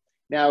lamina.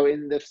 Now,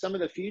 in some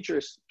of the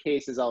future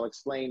cases, I'll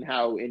explain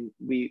how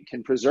we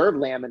can preserve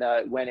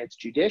lamina when it's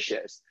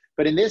judicious.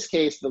 But in this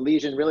case, the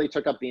lesion really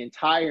took up the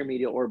entire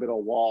medial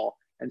orbital wall,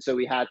 and so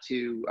we had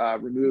to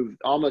remove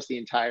almost the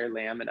entire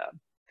lamina.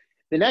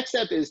 The next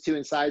step is to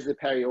incise the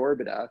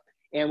periorbita.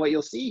 And what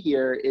you'll see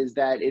here is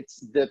that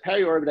the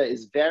periorbita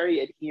is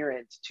very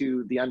adherent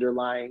to the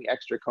underlying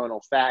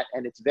extraconal fat,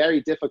 and it's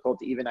very difficult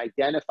to even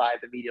identify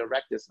the medial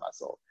rectus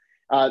muscle.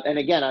 And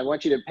again, I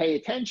want you to pay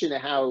attention to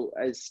how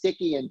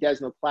sticky and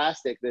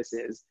desmoplastic this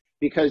is,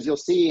 because you'll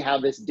see how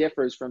this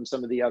differs from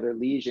some of the other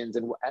lesions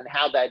and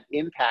how that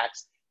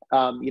impacts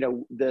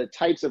the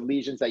types of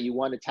lesions that you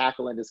want to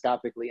tackle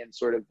endoscopically and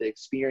sort of the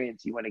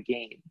experience you want to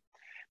gain.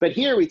 But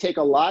here we take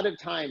a lot of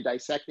time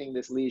dissecting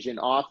this lesion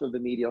off of the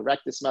medial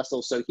rectus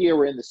muscle. So here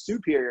we're in the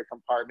superior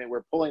compartment.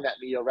 We're pulling that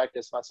medial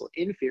rectus muscle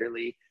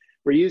inferiorly.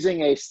 We're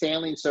using a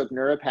saline-soaked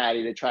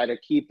neuropathy to try to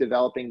keep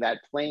developing that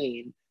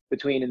plane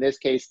between, in this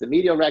case, the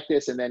medial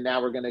rectus, and then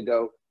now we're going to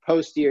go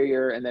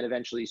posterior and then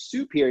eventually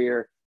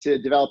superior to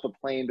develop a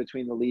plane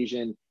between the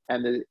lesion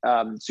and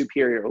the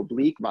superior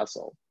oblique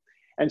muscle.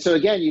 And so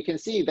again, you can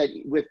see that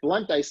with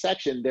blunt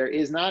dissection, there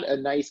is not a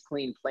nice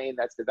clean plane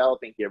that's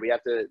developing here. We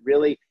have to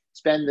really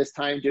spend this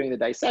time doing the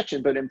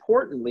dissection, but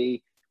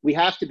importantly, we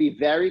have to be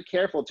very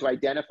careful to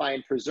identify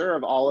and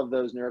preserve all of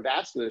those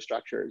neurovascular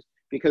structures,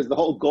 because the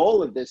whole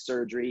goal of this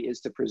surgery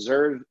is to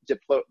preserve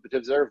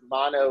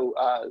mono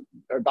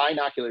or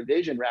binocular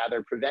vision,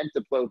 rather, prevent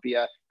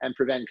diplopia and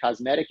prevent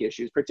cosmetic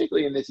issues,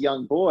 particularly in this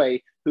young boy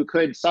who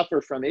could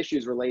suffer from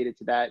issues related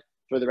to that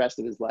for the rest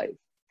of his life.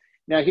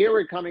 Now here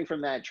we're coming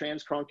from that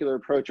transcaruncular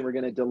approach, and we're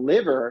going to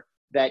deliver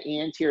that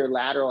anterior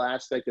lateral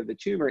aspect of the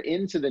tumor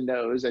into the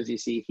nose, as you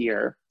see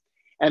here.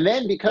 And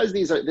then because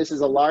this is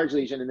a large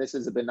lesion and this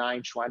is a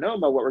benign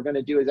schwannoma, what we're going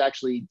to do is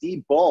actually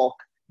debulk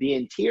the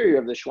interior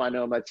of the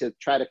schwannoma to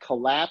try to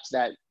collapse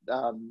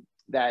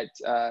that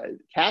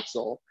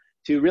capsule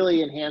to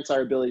really enhance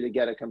our ability to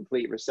get a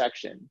complete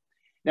resection.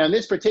 Now, in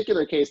this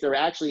particular case, there were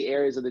actually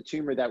areas of the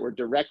tumor that were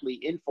directly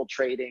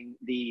infiltrating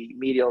the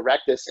medial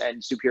rectus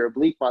and superior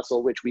oblique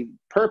muscle, which we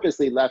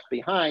purposely left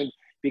behind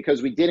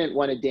because we didn't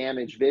want to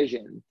damage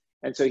vision.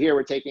 And so here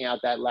we're taking out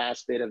that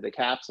last bit of the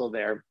capsule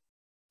there.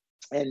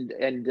 And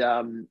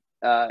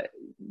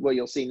what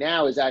you'll see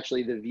now is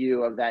actually the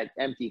view of that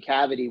empty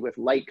cavity with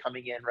light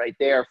coming in right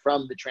there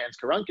from the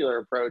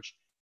transcaruncular approach,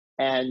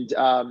 and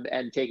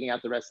taking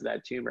out the rest of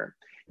that tumor.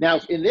 Now,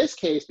 in this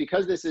case,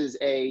 because this is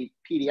a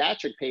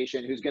pediatric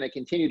patient who's going to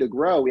continue to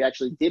grow, we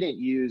actually didn't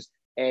use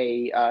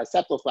a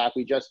septal flap.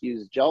 We just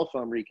used gel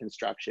foam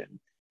reconstruction.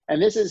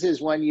 And this is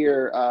his 1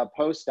 year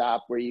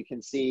post-op, where you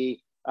can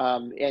see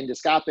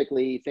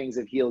endoscopically things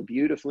have healed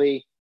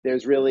beautifully.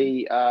 There's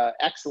really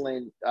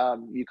excellent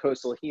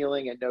mucosal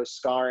healing and no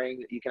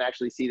scarring. You can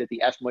actually see that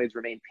the ethmoids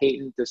remain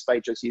patent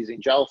despite just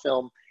using gel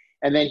film.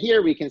 And then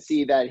here we can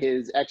see that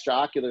his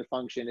extraocular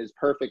function is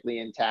perfectly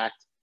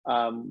intact.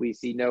 We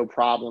see no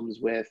problems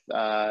with,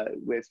 let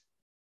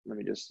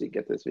me just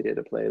get this video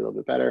to play a little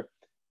bit better,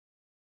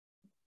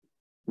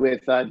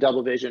 with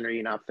double vision or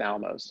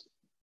enophthalmos.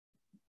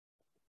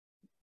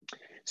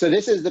 So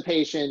this is the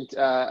patient,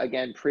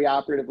 again,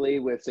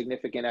 preoperatively with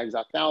significant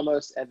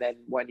exophthalmos, and then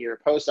 1 year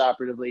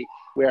postoperatively,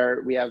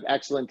 where we have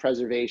excellent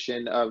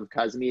preservation of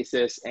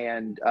cosmesis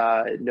and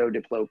no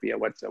diplopia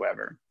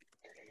whatsoever.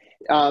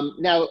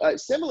 Now, a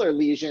similar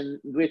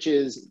lesion, which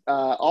is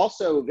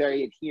also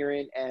very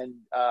adherent and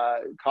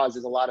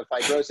causes a lot of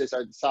fibrosis,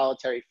 are the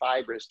solitary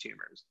fibrous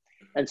tumors.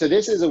 And so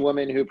this is a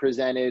woman who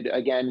presented,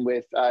 again,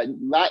 with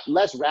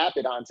less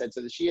rapid onset,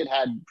 so that she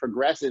had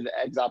progressive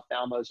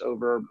exophthalmos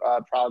over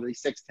probably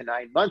 6 to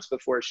 9 months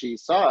before she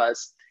saw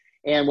us.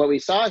 And what we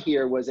saw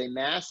here was a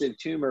massive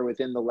tumor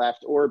within the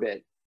left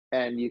orbit,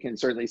 and you can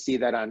certainly see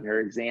that on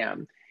her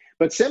exam.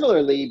 But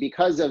similarly,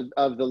 because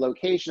of the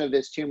location of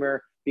this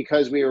tumor,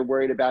 because we were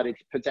worried about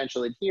its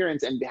potential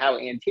adherence and how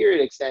anterior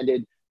it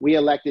extended, we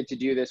elected to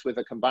do this with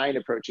a combined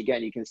approach.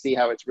 Again, you can see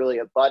how it's really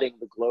abutting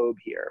the globe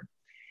here.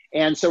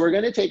 And so we're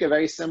going to take a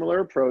very similar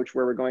approach,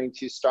 where we're going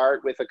to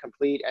start with a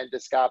complete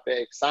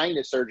endoscopic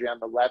sinus surgery on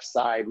the left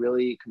side,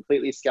 really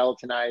completely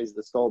skeletonize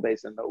the skull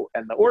base and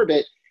the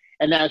orbit.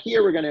 And now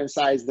here we're going to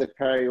incise the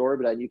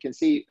periorbita. And you can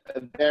see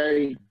a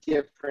very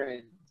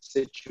different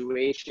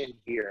situation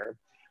here,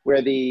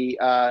 where the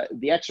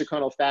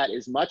extraconal fat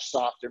is much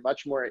softer,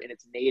 much more in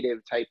its native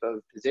type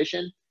of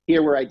position.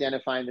 Here we're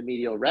identifying the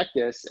medial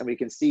rectus, and we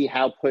can see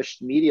how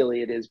pushed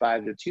medially it is by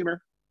the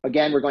tumor.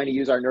 Again, we're going to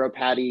use our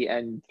neuropathy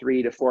and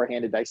 3 to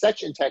 4-handed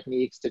dissection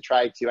techniques to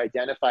try to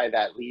identify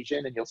that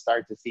lesion, and you'll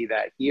start to see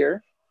that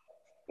here.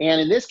 And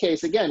in this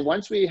case, again,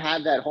 once we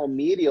have that whole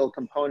medial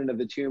component of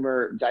the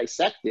tumor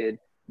dissected,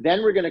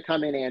 then we're going to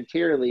come in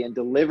anteriorly and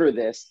deliver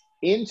this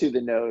into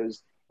the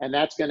nose, and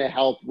that's going to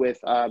help with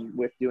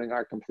doing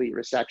our complete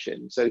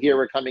resection. So here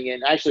we're coming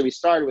in. Actually, we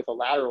started with a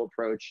lateral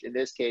approach in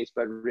this case,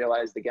 but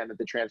realized again that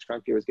the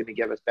transfrontier was going to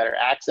give us better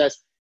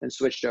access and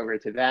switched over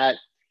to that.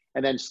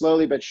 And then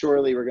slowly but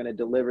surely, we're going to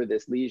deliver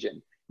this lesion.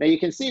 Now you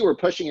can see we're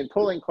pushing and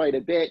pulling quite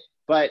a bit,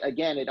 but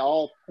again, at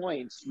all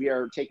points, we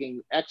are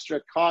taking extra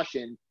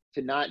caution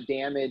to not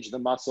damage the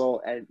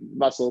muscle and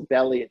muscle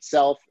belly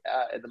itself,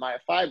 the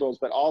myofibrils,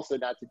 but also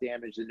not to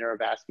damage the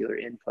neurovascular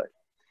input.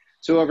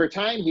 So over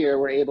time here,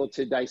 we're able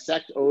to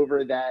dissect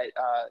over that,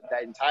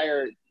 that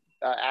entire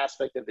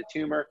aspect of the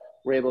tumor.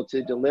 We're able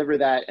to deliver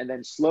that and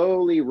then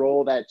slowly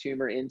roll that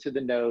tumor into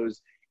the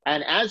nose.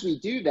 And as we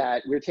do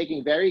that, we're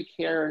taking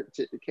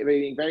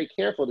being very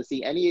careful to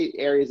see any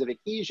areas of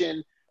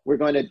adhesion. We're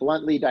going to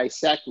bluntly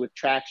dissect with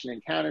traction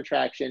and counter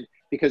traction,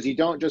 because you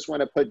don't just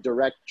want to put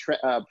direct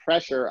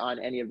pressure on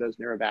any of those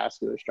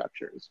neurovascular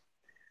structures.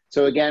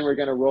 So again, we're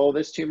going to roll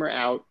this tumor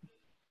out,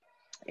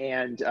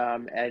 and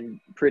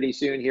pretty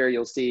soon here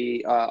you'll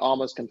see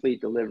almost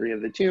complete delivery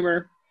of the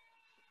tumor.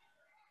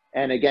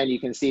 And again, you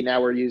can see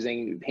now we're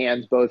using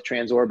hands both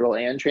transorbital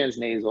and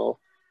transnasal,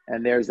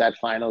 and there's that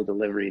final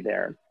delivery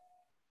there.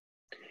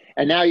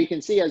 And now you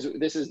can see, as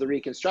this is the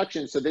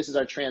reconstruction, so this is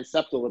our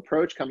transseptal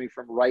approach coming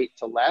from right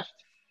to left.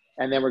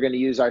 And then we're going to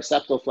use our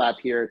septal flap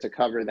here to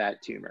cover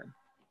that tumor.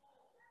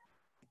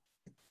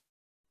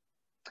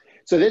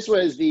 So this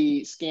was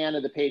the scan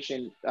of the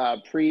patient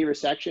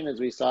pre-resection.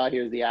 As we saw,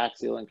 here's the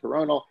axial and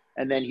coronal.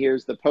 And then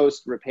here's the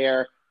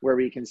post-repair, where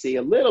we can see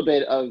a little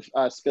bit of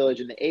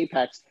spillage in the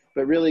apex,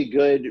 but really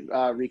good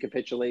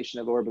recapitulation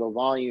of orbital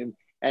volume.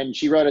 And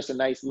she wrote us a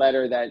nice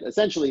letter that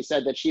essentially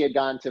said that she had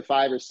gone to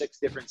 5 or 6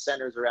 different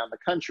centers around the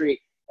country,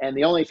 and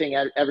the only thing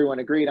everyone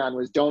agreed on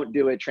was don't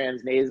do it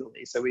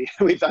transnasally. So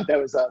we thought that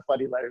was a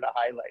funny letter to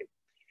highlight.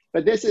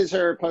 But this is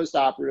her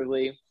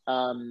post-operatively.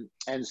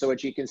 And so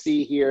what you can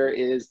see here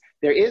is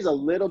there is a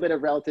little bit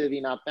of relative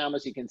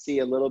enophthalmos. You can see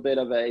a little bit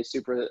of a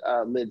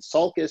supralid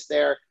sulcus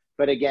there.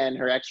 But again,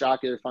 her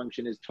extraocular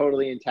function is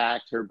totally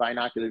intact. Her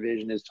binocular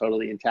vision is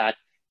totally intact.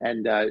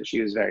 And she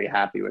was very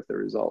happy with the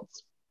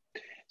results.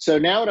 So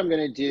now what I'm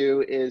going to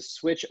do is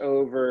switch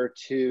over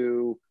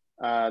to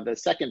the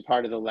second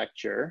part of the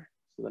lecture.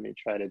 So let me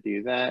try to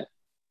do that.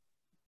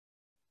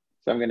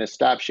 So I'm going to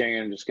stop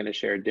sharing. I'm just going to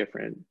share a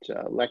different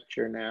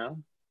lecture now.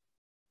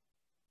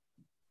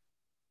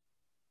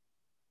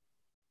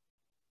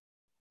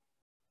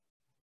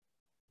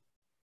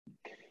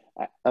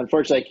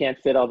 Unfortunately, I can't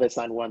fit all this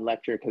on one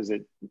lecture because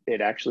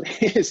it actually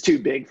is too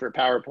big for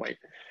PowerPoint.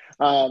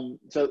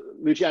 So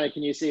Luciano,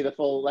 can you see the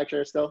full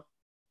lecture still?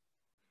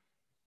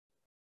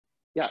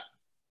 Yeah.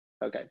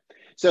 Okay.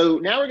 So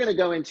now we're going to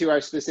go into our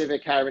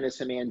specific cavernous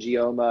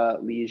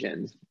hemangioma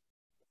lesions.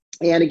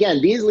 And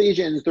again, these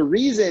lesions, the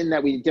reason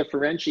that we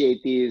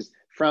differentiate these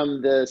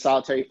from the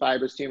solitary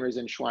fibrous tumors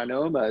and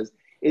schwannomas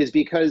is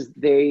because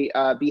they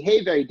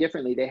behave very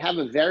differently. They have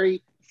a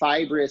very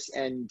fibrous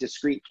and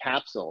discrete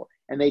capsule,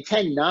 and they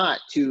tend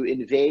not to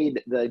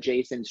invade the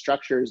adjacent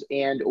structures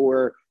and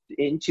or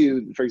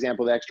into, for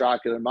example, the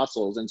extraocular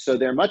muscles. And so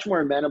they're much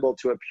more amenable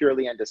to a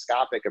purely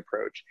endoscopic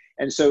approach.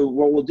 And so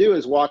what we'll do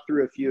is walk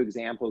through a few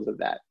examples of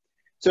that.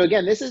 So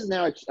again, this is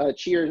now a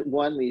Tier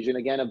 1 lesion,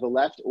 again, of the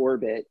left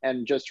orbit.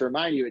 And just to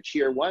remind you, a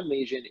Tier 1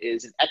 lesion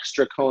is an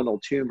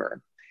extraconal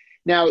tumor.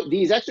 Now,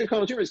 these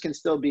extraconal tumors can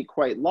still be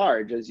quite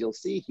large, as you'll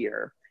see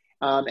here.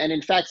 And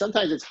in fact,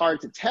 sometimes it's hard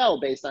to tell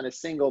based on a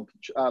single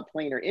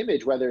planar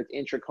image, whether it's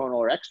intraconal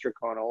or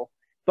extraconal.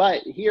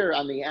 But here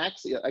on the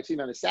axial, actually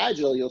on the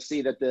sagittal, you'll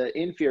see that the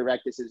inferior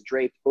rectus is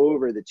draped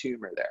over the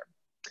tumor there.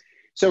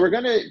 So we're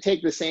going to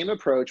take the same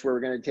approach where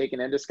we're going to take an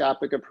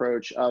endoscopic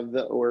approach of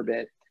the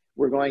orbit.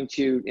 We're going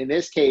to, in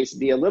this case,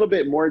 be a little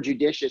bit more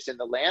judicious in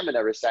the lamina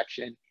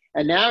resection.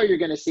 And now you're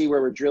going to see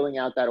where we're drilling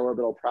out that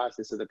orbital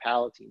process of the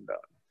palatine bone.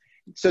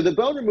 So the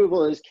bone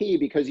removal is key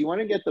because you want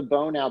to get the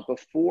bone out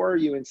before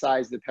you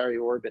incise the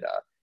periorbita,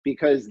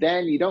 because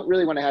then you don't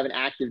really want to have an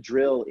active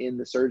drill in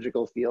the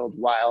surgical field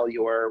while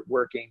you're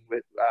working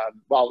with,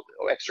 while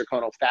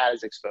extraconal fat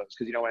is exposed,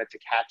 because you don't want it to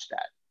catch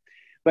that.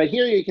 But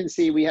here you can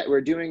see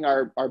we're doing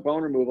our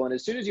bone removal, and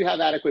as soon as you have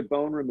adequate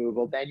bone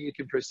removal, then you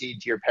can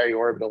proceed to your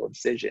periorbital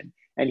incision.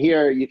 And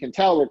here you can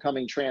tell we're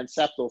coming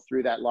transseptal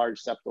through that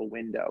large septal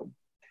window.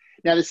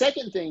 Now, the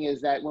second thing is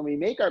that when we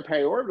make our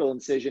periorbital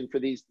incision for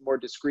these more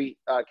discrete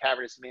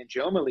cavernous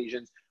hemangioma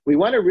lesions, we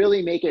want to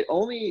really make it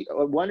only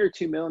 1 or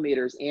 2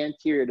 millimeters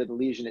anterior to the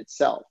lesion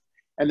itself.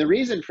 And the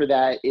reason for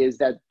that is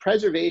that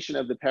preservation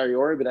of the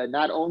periorbita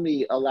not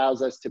only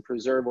allows us to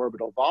preserve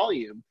orbital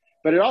volume,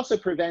 but it also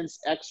prevents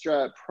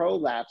extra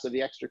prolapse of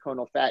the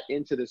extraconal fat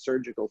into the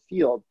surgical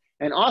field.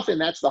 And often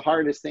that's the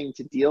hardest thing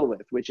to deal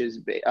with, which is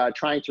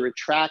trying to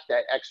retract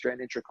that extra and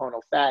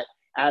intraconal fat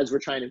as we're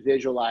trying to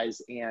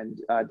visualize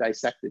and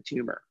dissect the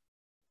tumor.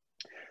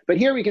 But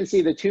here we can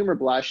see the tumor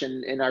blush,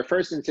 and our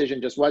first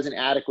incision just wasn't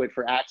adequate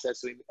for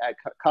access, so we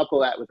couple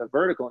that with a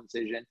vertical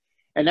incision.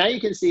 And now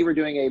you can see we're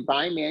doing a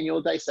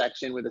bimanual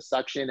dissection with a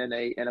suction and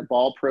a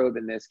ball probe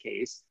in this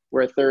case,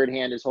 where a third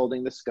hand is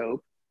holding the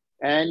scope.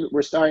 And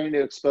we're starting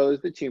to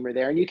expose the tumor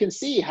there. And you can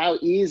see how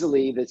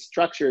easily the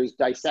structures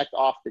dissect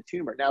off the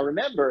tumor. Now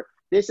remember,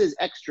 this is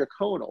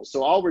extraconal.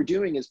 So all we're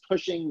doing is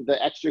pushing the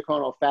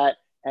extraconal fat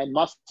and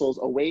muscles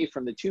away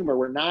from the tumor.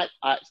 We're not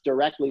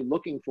directly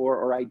looking for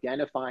or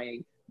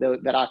identifying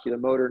that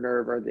oculomotor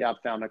nerve or the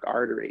ophthalmic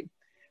artery.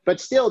 But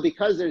still,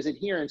 because there's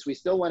adherence, we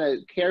still want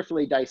to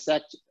carefully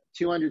dissect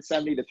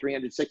 270 to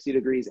 360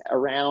 degrees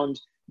around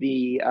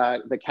the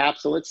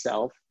capsule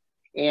itself.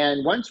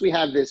 And once we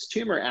have this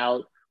tumor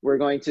out, we're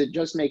going to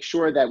just make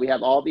sure that we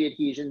have all the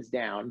adhesions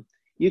down.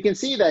 You can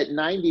see that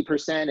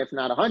 90%, if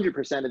not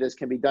 100% of this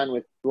can be done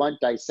with blunt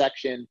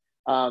dissection.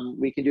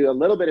 We can do a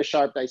little bit of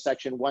sharp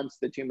dissection once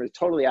the tumor is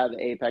totally out of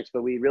the apex,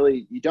 but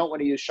you don't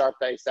want to use sharp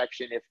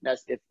dissection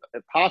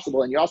if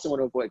possible. And you also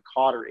want to avoid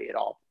cautery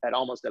at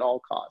almost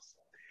all costs.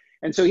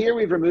 And so here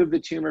we've removed the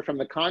tumor from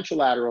the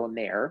contralateral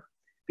nair,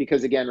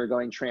 because again, we're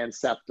going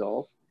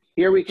transeptal.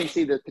 Here we can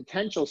see the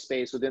potential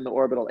space within the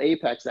orbital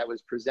apex that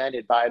was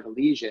presented by the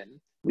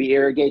lesion. We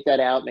irrigate that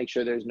out, make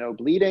sure there's no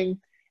bleeding.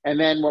 And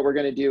then what we're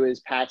going to do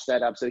is patch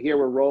that up. So here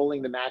we're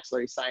rolling the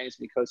maxillary sinus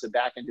mucosa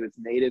back into its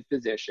native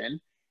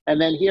position.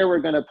 And then here we're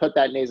going to put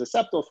that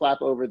nasoseptal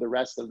flap over the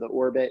rest of the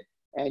orbit.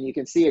 And you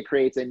can see it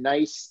creates a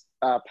nice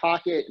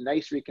pocket,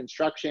 nice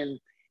reconstruction,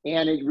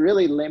 and it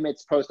really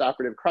limits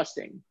postoperative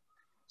crusting.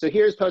 So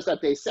here's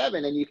post-op day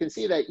 7, and you can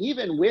see that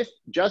even with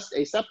just a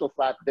septal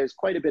flap, there's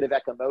quite a bit of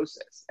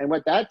ecchymosis. And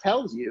what that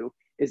tells you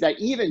is that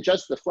even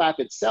just the flap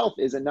itself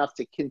is enough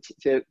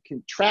to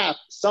trap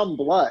some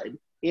blood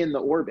in the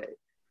orbit.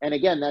 And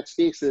again, that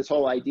speaks to this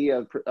whole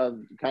idea of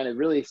kind of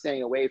really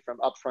staying away from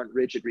upfront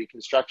rigid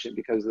reconstruction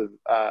because of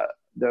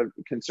the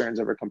concerns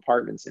over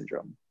compartment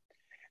syndrome.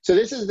 So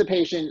this is the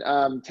patient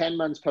 10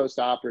 months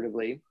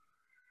post-operatively.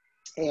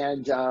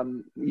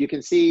 And you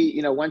can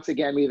see, once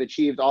again, we've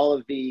achieved all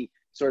of the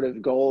sort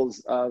of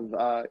goals of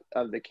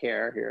the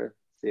care here.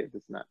 Let's see if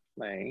it's not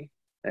playing.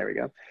 There we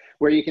go.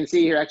 Where you can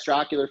see here,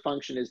 extraocular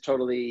function is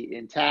totally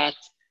intact.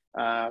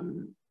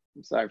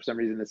 Sorry, for some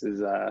reason this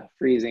is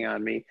freezing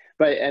on me.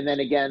 And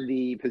then again,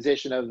 the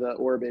position of the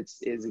orbits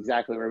is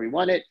exactly where we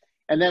want it.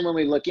 And then when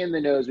we look in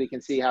the nose, we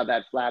can see how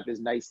that flap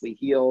is nicely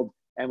healed,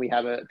 and we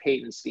have a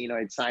patent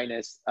sphenoid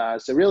sinus.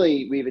 So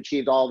really, we've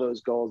achieved all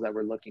those goals that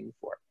we're looking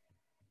for.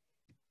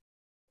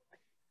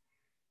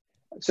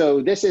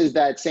 So this is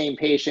that same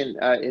patient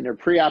in her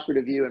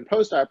preoperative view and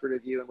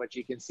postoperative view, and what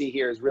you can see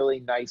here is really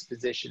nice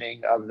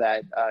positioning of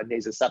that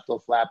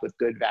nasoseptal flap with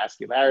good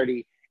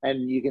vascularity.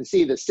 And you can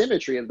see the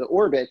symmetry of the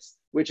orbits,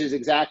 which is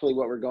exactly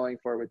what we're going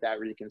for with that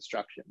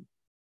reconstruction.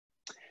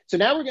 So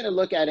now we're going to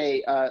look at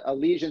a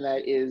lesion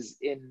that is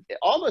in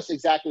almost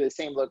exactly the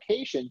same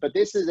location, but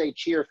this is a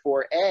Tier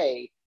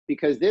 4A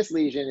because this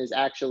lesion is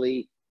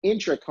actually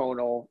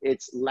intraconal.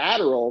 It's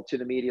lateral to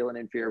the medial and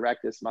inferior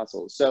rectus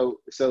muscles. So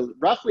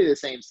roughly the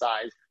same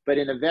size, but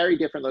in a very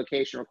different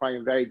location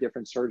requiring a very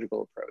different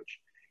surgical approach.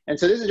 And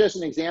so this is just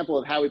an example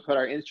of how we put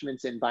our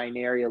instruments in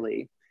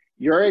binarially.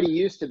 You're already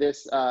used to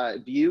this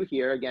view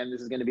here. Again, this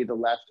is going to be the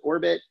left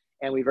orbit,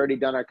 and we've already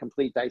done our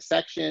complete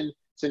dissection.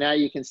 So now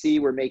you can see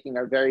we're making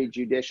our very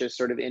judicious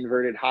sort of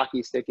inverted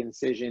hockey stick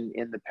incision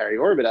in the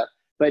periorbita.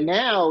 But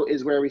now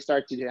is where we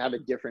start to have a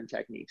different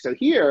technique. So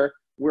here,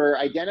 we're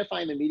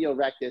identifying the medial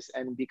rectus,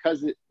 and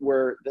because the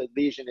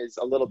lesion is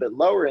a little bit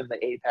lower in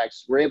the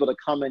apex, we're able to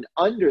come in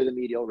under the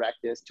medial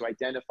rectus to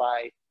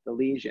identify the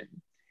lesion.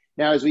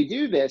 Now, as we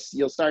do this,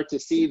 you'll start to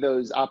see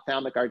those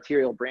ophthalmic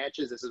arterial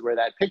branches. This is where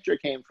that picture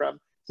came from.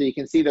 So you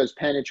can see those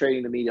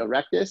penetrating the medial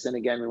rectus. And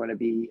again, we want to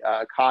be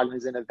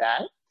cognizant of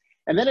that.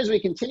 And then as we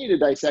continue to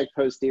dissect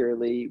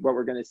posteriorly, what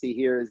we're going to see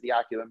here is the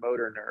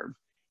oculomotor nerve.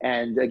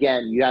 And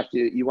again,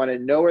 you want to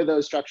know where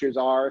those structures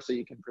are so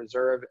you can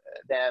preserve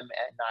them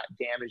and not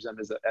damage them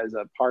as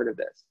a part of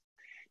this.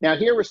 Now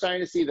here we're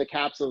starting to see the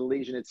capsule of the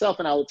lesion itself.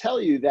 And I will tell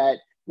you that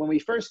when we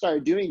first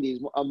started doing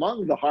these,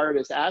 among the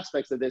hardest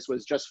aspects of this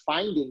was just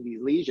finding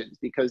these lesions,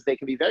 because they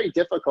can be very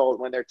difficult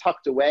when they're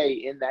tucked away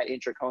in that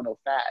intraconal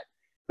fat.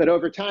 But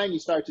over time, you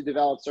start to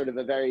develop sort of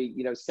a very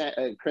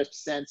crisp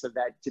sense of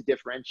that to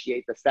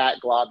differentiate the fat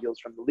globules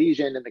from the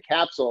lesion and the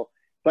capsule.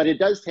 But it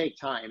does take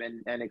time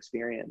and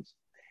experience.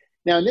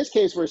 Now, in this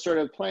case, we're sort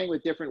of playing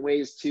with different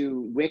ways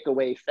to wick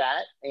away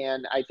fat.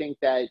 And I think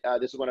that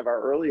this is one of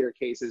our earlier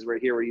cases where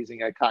here we're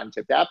using a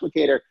cotton-tipped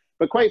applicator.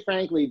 But quite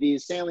frankly,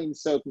 these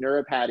saline-soaked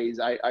neuropatties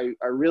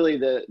are really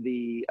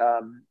the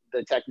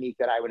technique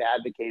that I would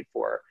advocate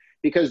for,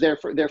 because they're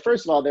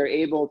first of all, they're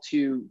able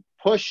to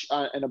push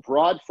in a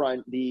broad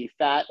front the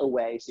fat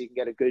away so you can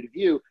get a good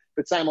view,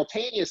 but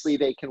simultaneously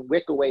they can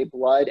wick away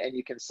blood and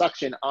you can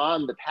suction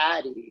on the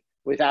patty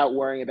without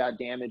worrying about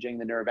damaging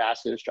the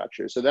neurovascular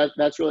structure. So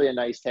that's really a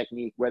nice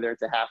technique, whether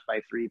it's a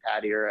 1/2x3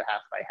 patty or a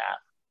 1/2x1/2.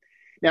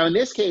 Now, in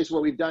this case,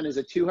 what we've done is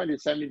a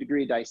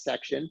 270-degree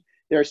dissection.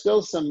 There are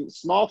still some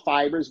small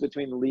fibers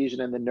between the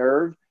lesion and the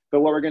nerve,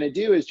 But what we're going to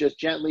do is just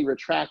gently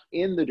retract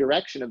in the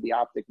direction of the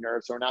optic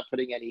nerve, so we're not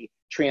putting any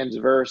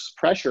transverse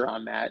pressure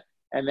on that.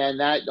 And then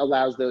that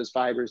allows those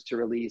fibers to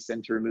release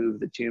and to remove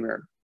the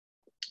tumor.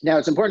 Now,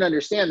 it's important to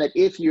understand that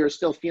if you're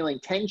still feeling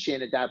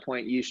tension at that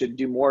point, you should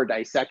do more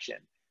dissection.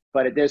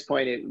 But at this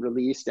point, it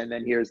released, and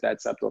then here's that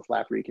septal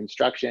flap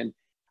reconstruction.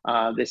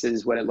 This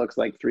is what it looks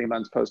like 3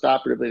 months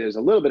post-operatively. There's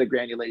a little bit of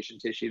granulation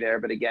tissue there,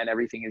 but again,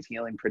 everything is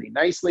healing pretty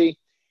nicely.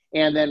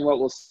 And then what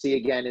we'll see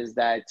again is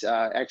that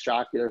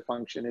extraocular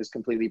function is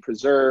completely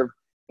preserved,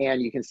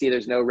 and you can see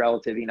there's no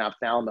relative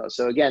enophthalmos.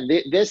 So again,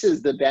 this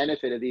is the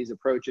benefit of these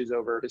approaches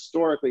over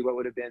historically what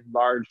would have been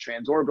large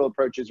transorbital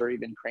approaches or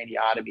even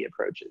craniotomy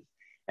approaches.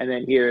 And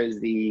then here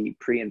is the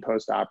pre and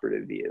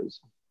post-operative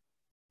views.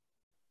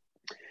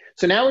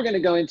 So now we're going to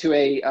go into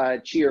a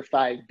Cheer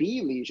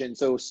 5B lesion,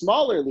 so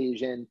smaller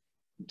lesion,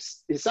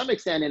 to some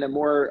extent in a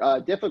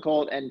more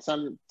difficult and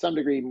some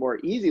degree more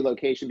easy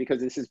location,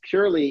 because this is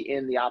purely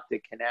in the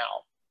optic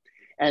canal.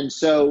 And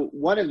so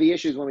one of the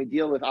issues when we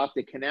deal with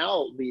optic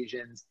canal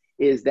lesions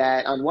is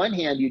that on one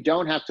hand, you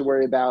don't have to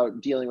worry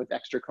about dealing with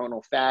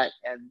extraconal fat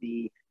and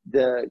the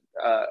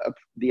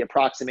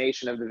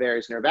approximation of the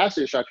various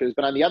neurovascular structures,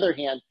 but on the other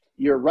hand,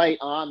 you're right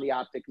on the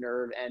optic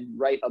nerve and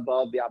right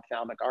above the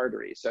ophthalmic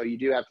artery. So you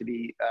do have to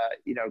be,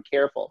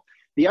 careful.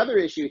 The other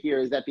issue here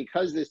is that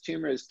because this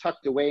tumor is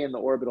tucked away in the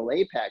orbital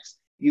apex,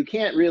 you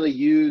can't really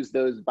use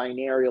those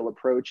binarial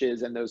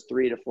approaches and those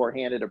 3 to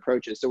 4-handed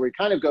approaches. So we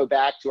kind of go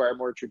back to our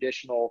more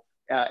traditional,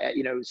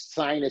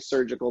 sinus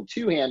surgical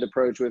 2-hand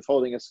approach with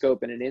holding a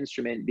scope and an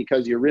instrument,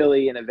 because you're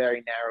really in a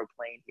very narrow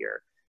plane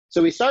here.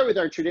 So we start with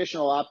our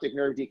traditional optic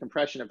nerve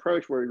decompression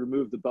approach, where we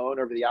remove the bone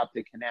over the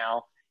optic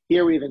canal.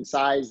 Here we've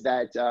incised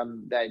that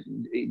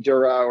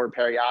dura or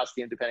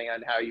periosteum, depending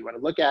on how you want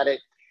to look at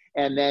it.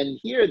 And then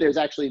here, there's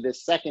actually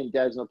this second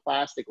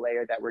desmoplastic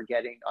layer that we're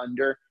getting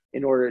under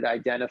in order to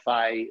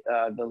identify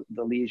the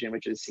lesion,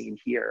 which is seen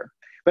here.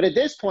 But at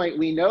this point,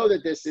 we know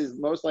that this is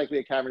most likely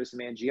a cavernous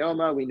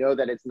hemangioma. We know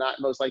that it's not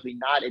most likely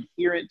not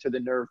adherent to the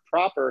nerve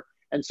proper.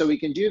 And so we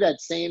can do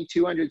that same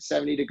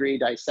 270-degree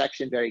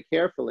dissection very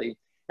carefully.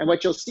 And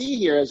what you'll see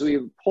here as we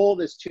pull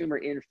this tumor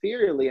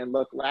inferiorly and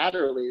look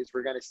laterally is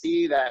we're going to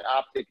see that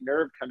optic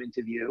nerve come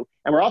into view.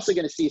 And we're also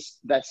going to see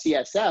that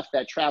CSF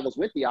that travels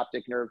with the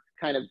optic nerve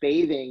kind of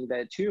bathing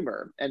the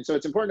tumor. And so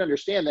it's important to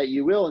understand that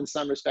you will, in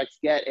some respects,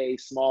 get a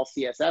small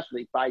CSF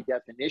leak by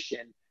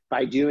definition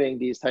by doing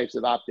these types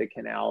of optic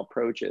canal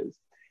approaches.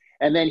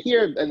 And then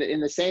here, in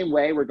the same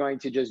way, we're going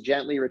to just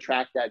gently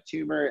retract that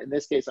tumor. In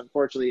this case,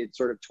 unfortunately, it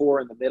sort of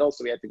tore in the middle,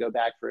 so we had to go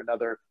back for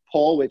another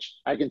pull, which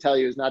I can tell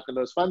you is not the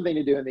most fun thing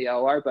to do in the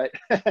OR,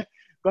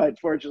 but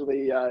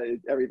fortunately,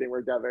 everything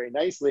worked out very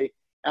nicely.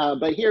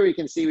 But here we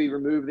can see we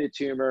remove the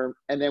tumor,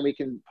 and then we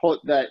can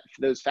put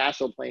those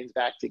fascial planes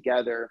back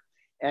together.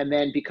 And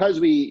then because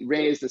we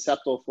raised the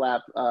septal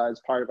flap as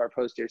part of our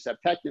posterior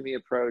septectomy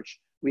approach,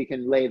 we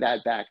can lay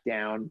that back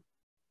down.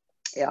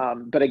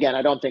 But again,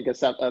 I don't think a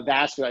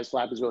vascularized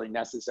flap is really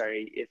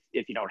necessary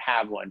if you don't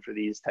have one for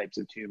these types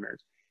of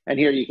tumors. And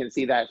here you can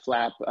see that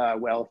flap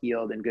well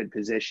healed in good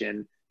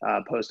position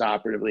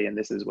post-operatively, and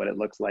this is what it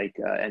looks like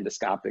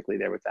endoscopically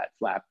there with that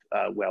flap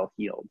well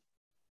healed.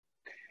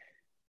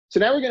 So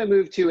now we're going to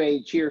move to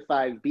a Cheer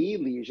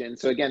 5B lesion.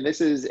 So again, this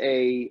is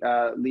a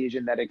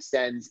lesion that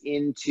extends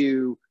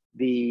into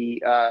the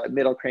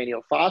middle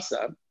cranial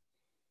fossa.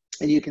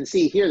 And you can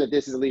see here that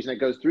this is a lesion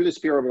that goes through the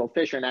supraorbital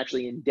fissure and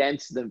actually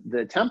indents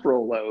the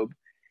temporal lobe.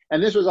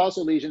 And this was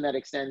also a lesion that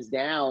extends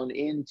down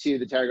into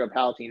the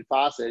pterygopalatine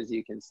fossa, as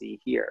you can see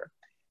here.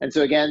 And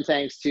so again,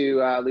 thanks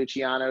to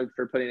Luciano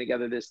for putting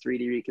together this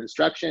 3D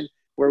reconstruction,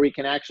 where we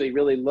can actually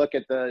really look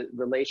at the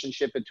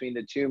relationship between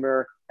the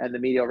tumor and the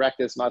medial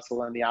rectus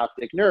muscle and the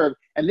optic nerve.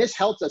 And this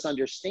helps us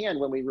understand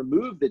when we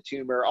remove the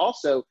tumor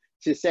also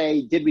to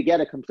say, did we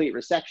get a complete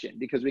resection?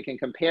 Because we can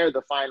compare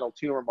the final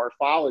tumor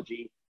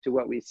morphology to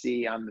what we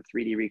see on the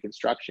 3D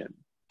reconstruction.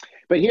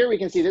 But here we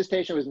can see this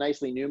patient was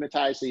nicely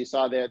pneumatized. So you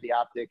saw there the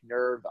optic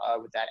nerve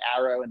with that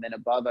arrow, and then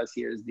above us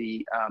here is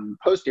the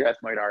posterior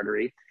ethmoid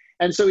artery.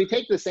 And so we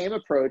take the same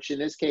approach. In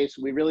this case,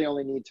 we really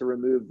only need to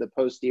remove the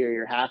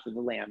posterior half of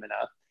the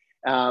lamina.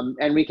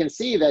 And we can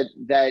see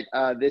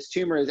that this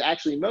tumor is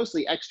actually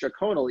mostly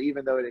extraconal,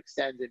 even though it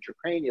extends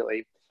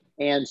intracranially.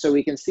 And so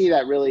we can see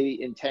that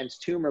really intense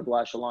tumor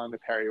blush along the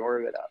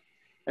periorbita.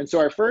 And so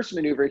our first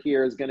maneuver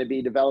here is going to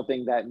be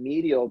developing that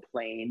medial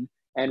plane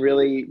and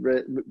really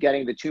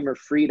getting the tumor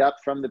freed up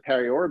from the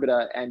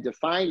periorbita and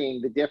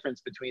defining the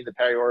difference between the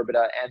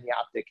periorbita and the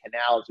optic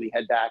canal as we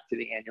head back to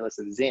the annulus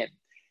of Zinn.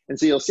 And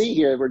so you'll see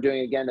here, we're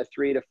doing, again, a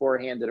 3 to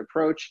 4-handed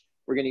approach.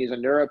 We're going to use a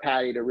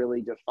neuropathy to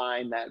really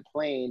define that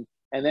plane.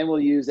 And then we'll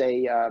use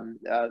in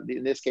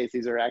this case,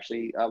 these are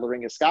actually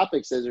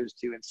laryngoscopic scissors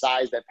to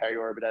incise that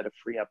periorbita to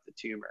free up the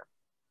tumor.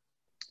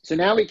 So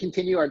now we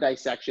continue our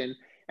dissection.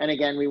 And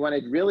again, we want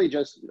to really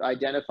just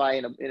identify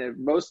in a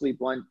mostly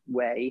blunt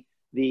way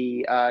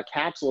the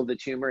capsule of the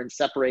tumor and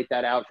separate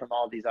that out from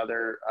all these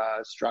other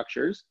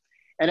structures.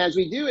 And as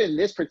we do in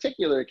this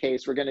particular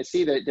case, we're going to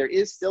see that there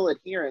is still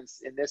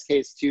adherence, in this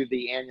case, to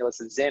the annulus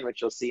of Zinn, which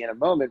you'll see in a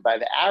moment by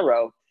the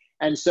arrow.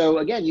 And so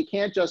again, you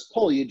can't just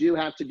pull, you do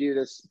have to do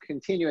this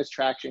continuous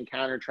traction,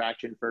 counter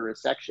traction for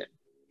resection.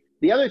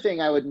 The other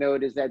thing I would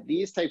note is that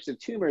these types of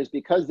tumors,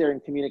 because they're in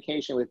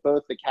communication with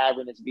both the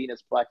cavernous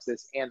venous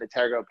plexus and the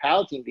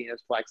pterygopalatine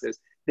venous plexus,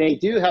 they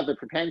do have the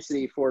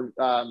propensity for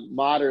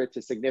moderate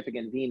to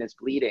significant venous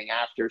bleeding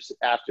after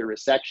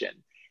resection.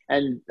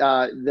 And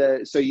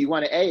so you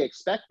want to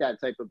expect that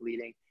type of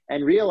bleeding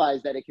and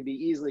realize that it can be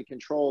easily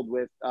controlled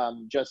with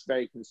just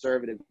very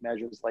conservative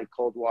measures like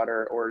cold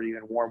water or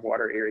even warm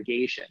water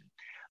irrigation.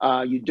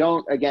 You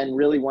don't, again,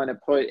 really want to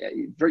put,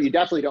 you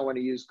definitely don't want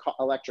to use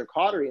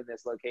electrocautery in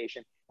this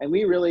location. And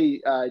we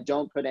really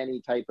don't put any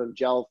type of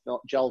gel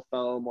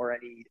foam or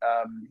any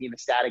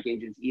hemostatic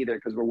agents either,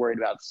 because we're worried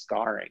about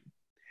scarring.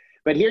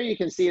 But here you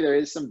can see there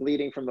is some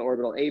bleeding from the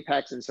orbital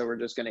apex, and so we're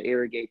just going to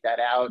irrigate that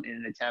out in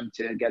an attempt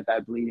to get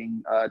that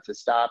bleeding to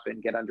stop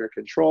and get under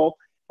control.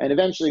 And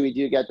eventually we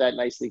do get that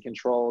nicely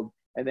controlled.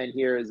 And then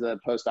here is a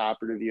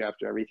post-operative view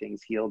after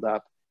everything's healed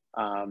up.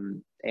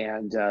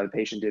 The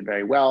patient did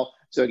very well.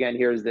 So again,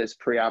 here's this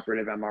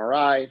preoperative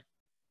MRI.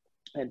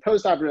 And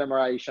post-operative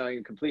MRI is showing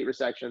a complete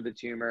resection of the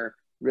tumor,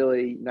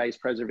 really nice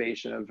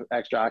preservation of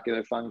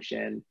extraocular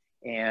function,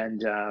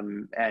 and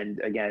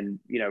again,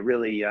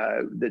 really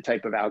the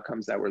type of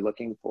outcomes that we're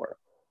looking for.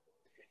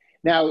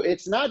 Now,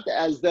 it's not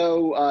as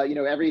though,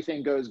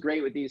 everything goes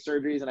great with these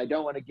surgeries, and I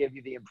don't want to give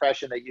you the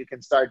impression that you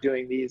can start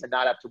doing these and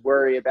not have to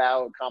worry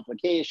about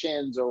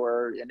complications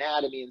or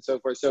anatomy and so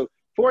forth. So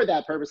for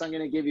that purpose, I'm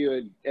going to give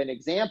you an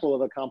example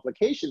of a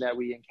complication that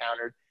we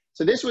encountered.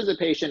 So this was a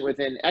patient with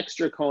an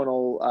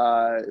extraconal,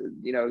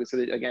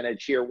 again, a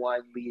tier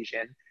 1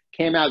 lesion.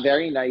 Came out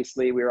very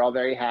nicely. We were all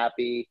very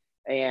happy.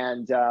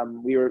 And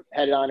we were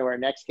headed on to our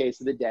next case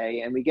of the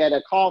day. And we get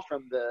a call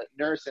from the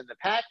nurse in the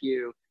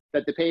PACU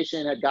that the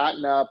patient had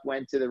gotten up,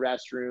 went to the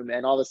restroom,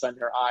 and all of a sudden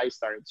her eyes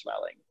started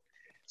swelling.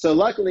 So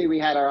luckily we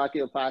had our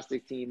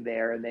oculoplastic team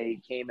there, and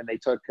they came and they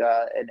took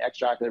an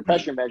extraocular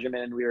pressure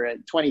measurement, and we were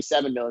at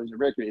 27 millimeters of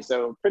mercury,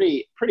 so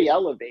pretty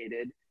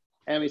elevated.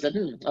 And we said,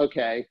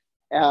 okay.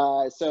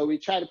 So we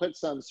tried to put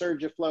some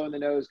Surgiflow in the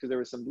nose because there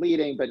was some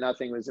bleeding, but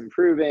nothing was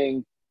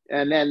improving.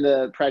 And then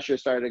the pressure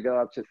started to go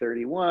up to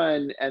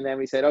 31. And then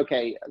we said,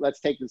 okay, let's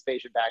take this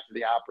patient back to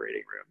the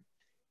operating room.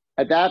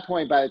 At that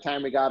point, by the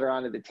time we got her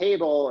onto the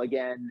table,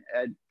 again,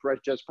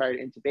 just prior to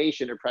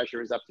intubation, her pressure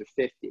was up to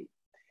 50.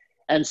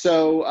 And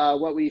so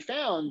what we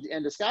found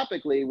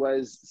endoscopically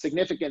was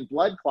significant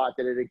blood clot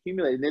that had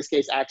accumulated, in this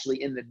case,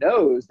 actually in the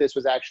nose. This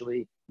was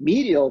actually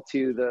medial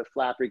to the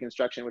flap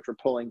reconstruction, which we're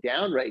pulling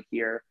down right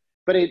here.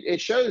 But it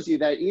shows you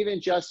that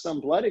even just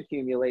some blood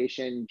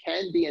accumulation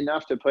can be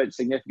enough to put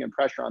significant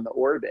pressure on the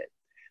orbit.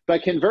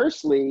 But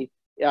conversely,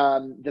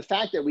 the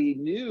fact that we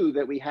knew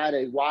that we had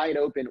a wide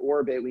open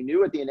orbit, we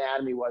knew what the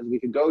anatomy was, we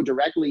could go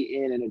directly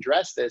in and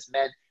address this,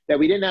 meant that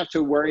we didn't have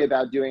to worry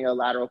about doing a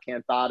lateral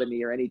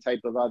canthotomy or any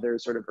type of other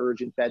sort of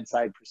urgent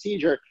bedside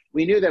procedure.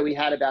 We knew that we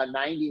had about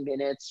 90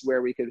 minutes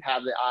where we could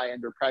have the eye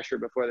under pressure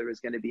before there was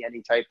going to be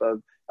any type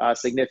of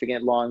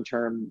significant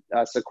long-term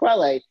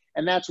sequelae.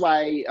 And that's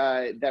why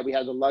that we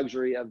had the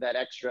luxury of that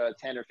extra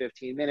 10 or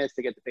 15 minutes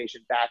to get the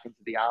patient back into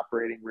the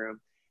operating room.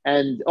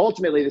 And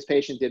ultimately, this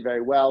patient did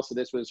very well. So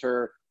this was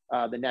her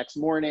the next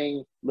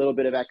morning, a little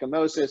bit of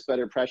ecchymosis, but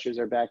her pressures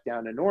are back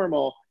down to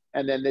normal.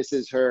 And then this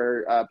is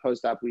her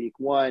post-op week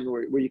 1,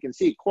 where you can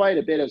see quite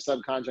a bit of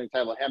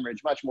subconjunctival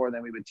hemorrhage, much more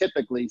than we would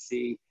typically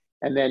see.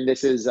 And then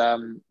this is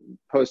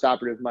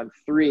post-operative month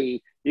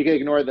 3. You can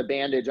ignore the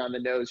bandage on the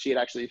nose. She had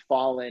actually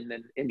fallen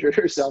and injured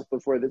herself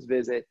before this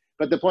visit.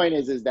 But the point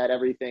is that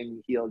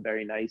everything healed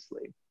very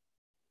nicely.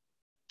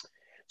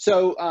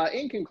 So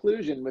in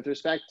conclusion, with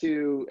respect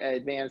to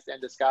advanced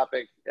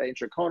endoscopic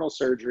intraconal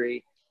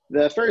surgery,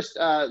 the first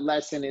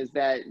lesson is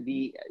that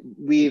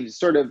we've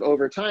sort of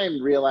over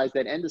time realized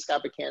that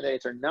endoscopic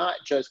candidates are not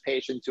just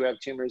patients who have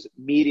tumors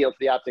medial to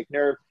the optic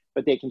nerve,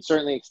 but they can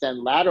certainly extend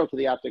lateral to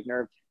the optic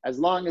nerve as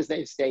long as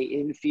they stay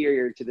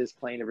inferior to this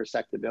plane of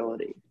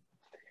resectability.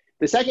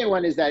 The second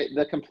one is that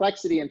the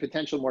complexity and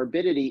potential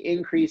morbidity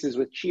increases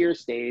with shear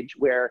stage,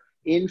 where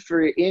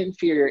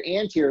inferior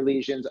anterior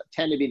lesions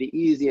tend to be the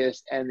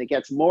easiest, and it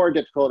gets more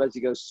difficult as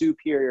you go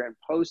superior and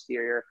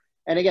posterior.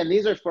 And again,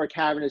 these are for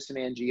cavernous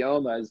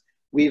hemangiomas.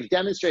 We've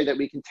demonstrated that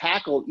we can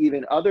tackle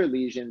even other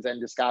lesions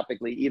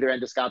endoscopically, either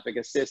endoscopic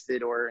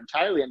assisted or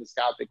entirely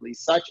endoscopically,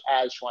 such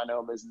as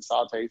schwannomas and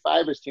solitary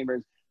fibrous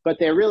tumors, but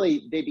they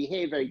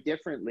behave very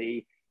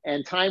differently.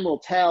 And time will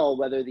tell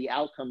whether the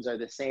outcomes are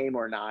the same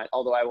or not,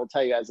 although I will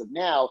tell you as of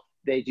now,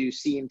 they do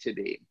seem to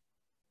be.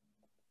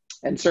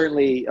 And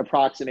certainly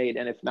approximate,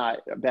 and if not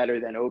better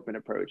than open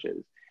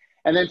approaches.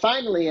 And then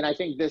finally, and I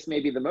think this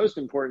may be the most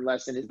important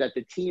lesson, is that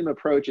the team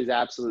approach is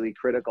absolutely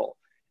critical.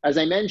 As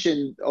I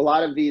mentioned, a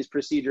lot of these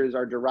procedures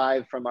are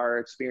derived from our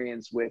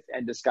experience with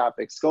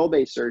endoscopic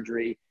skull-based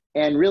surgery.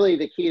 And really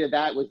the key to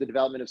that was the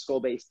development of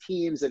skull-based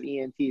teams of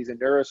ENTs and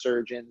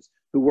neurosurgeons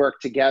who work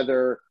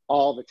together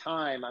all the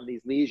time on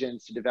these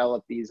lesions to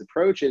develop these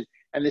approaches.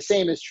 And the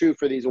same is true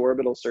for these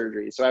orbital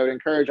surgeries. So I would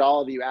encourage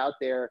all of you out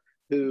there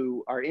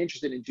who are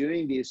interested in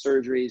doing these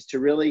surgeries to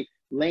really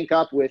link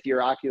up with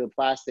your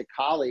oculoplastic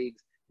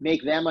colleagues,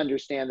 make them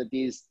understand that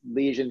these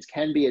lesions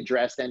can be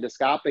addressed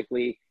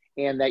endoscopically,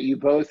 and that you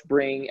both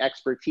bring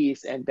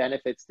expertise and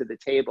benefits to the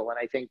table. And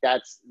I think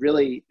that's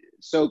really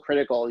so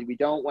critical. We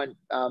don't want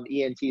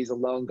ENTs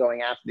alone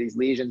going after these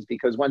lesions,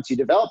 because once you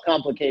develop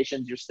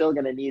complications, you're still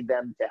going to need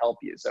them to help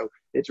you. So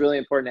it's really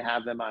important to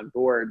have them on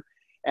board.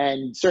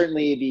 And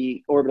certainly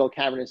the orbital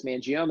cavernous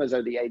mangiomas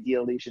are the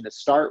ideal lesion to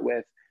start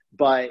with.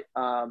 But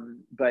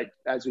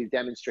as we've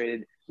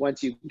demonstrated,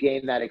 once you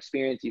gain that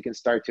experience, you can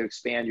start to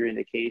expand your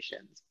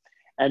indications.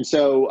 And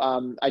so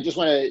I just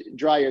want to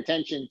draw your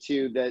attention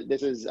to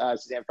this is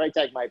Suzanne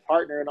Freitag, my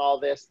partner in all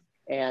this.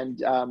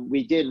 And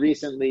we did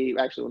recently,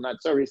 actually, well,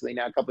 not so recently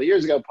now, a couple of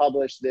years ago,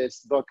 publish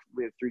this book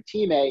through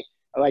Time.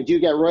 I do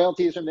get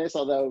royalties from this,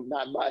 although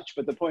not much.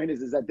 But the point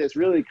is that this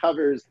really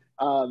covers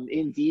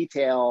in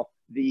detail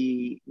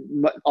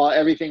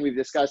everything we've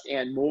discussed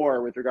and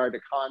more with regard to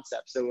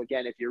concepts. So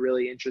again, if you're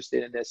really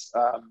interested in this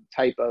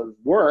type of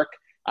work,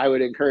 I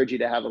would encourage you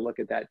to have a look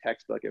at that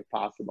textbook if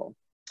possible.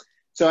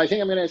 So I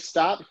think I'm going to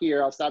stop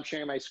here. I'll stop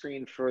sharing my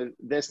screen for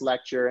this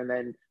lecture. And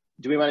then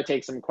do we want to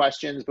take some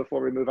questions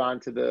before we move on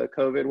to the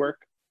COVID work?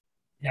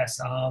 Yes.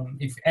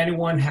 If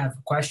anyone have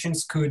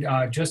questions, could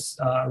just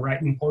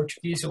write in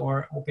Portuguese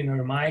or open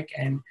your mic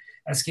and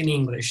ask in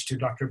English to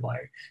Dr.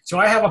 Bleier. So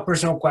I have a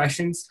personal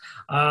questions.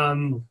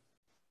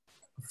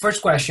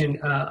 First question,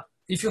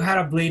 if you had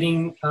a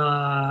bleeding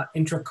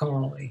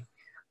intracoronally,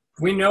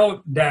 we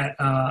know that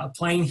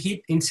applying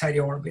heat inside the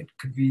orbit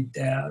could be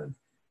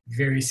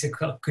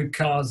could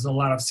cause a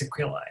lot of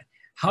sequelae.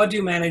 How do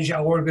you manage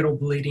orbital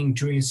bleeding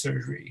during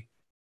surgery?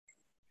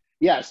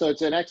 Yeah, so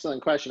it's an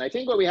excellent question. I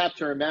think what we have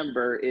to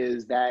remember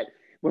is that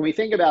when we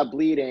think about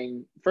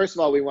bleeding, first of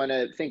all, we want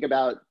to think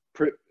about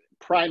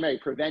primary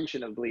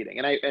prevention of bleeding.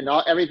 And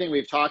everything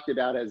we've talked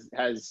about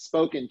has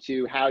spoken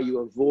to how you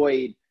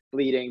avoid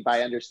bleeding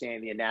by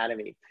understanding the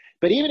anatomy.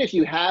 But even if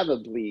you have a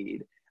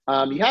bleed,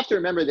 you have to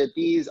remember that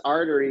these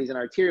arteries and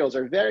arterioles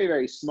are very,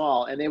 very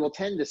small, and they will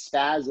tend to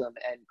spasm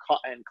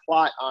and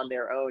clot on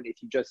their own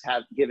if you just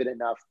give it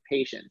enough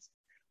patience.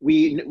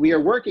 We are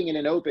working in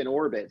an open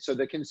orbit, so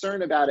the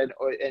concern about an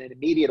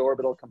immediate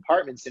orbital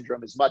compartment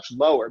syndrome is much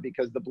lower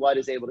because the blood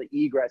is able to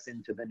egress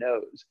into the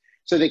nose.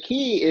 So the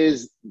key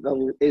is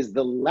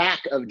the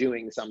lack of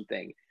doing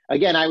something.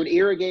 Again, I would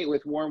irrigate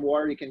with warm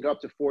water. You can go up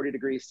to 40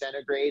 degrees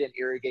centigrade and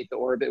irrigate the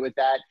orbit with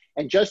that,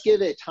 and just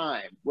give it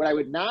time. What I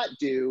would not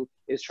do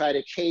is try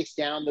to chase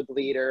down the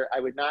bleeder. I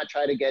would not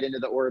try to get into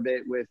the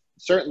orbit with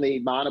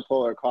certainly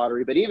monopolar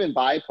cautery, but even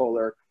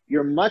bipolar.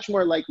 You're much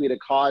more likely to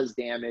cause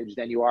damage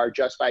than you are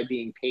just by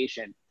being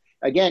patient.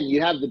 Again, you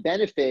have the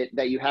benefit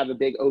that you have a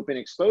big open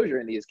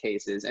exposure in these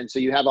cases. And so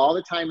you have all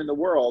the time in the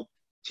world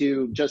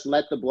to just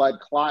let the blood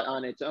clot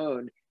on its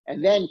own.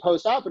 And then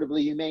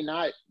post-operatively, you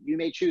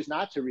may choose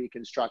not to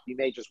reconstruct. You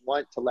may just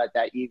want to let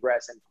that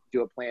egress and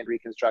do a planned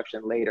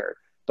reconstruction later.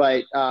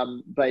 But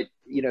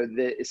you know,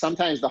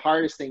 sometimes the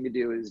hardest thing to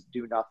do is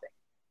do nothing.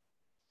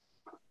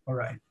 All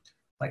right.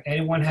 Like,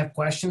 anyone have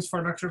questions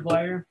for Dr.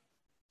 Bleier?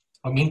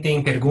 Alguém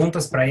tem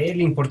perguntas para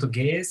ele em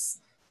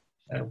português?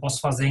 Eu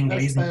posso fazer em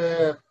inglês?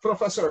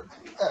 Professor,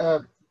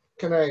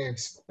 can I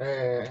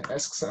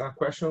ask a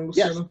question,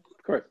 Luciano? Yes, of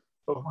course.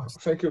 Oh,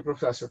 thank you,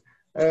 Professor.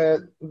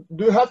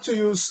 Do you have to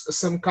use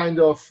some kind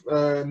of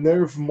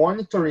nerve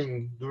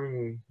monitoring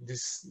during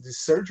these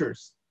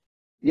surgeries?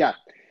 Yeah,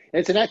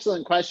 it's an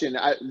excellent question.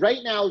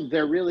 Right now,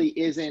 there really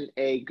isn't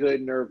a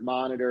good nerve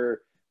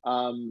monitor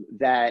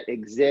that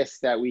exists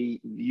that we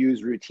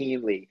use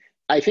routinely.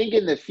 I think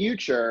in the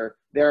future,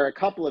 there are a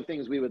couple of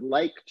things we would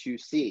like to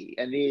see.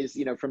 And these,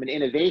 you know, from an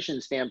innovation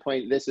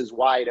standpoint, this is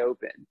wide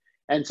open.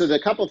 And so the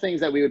couple of things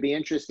that we would be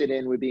interested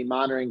in would be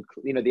monitoring,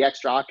 you know, the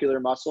extraocular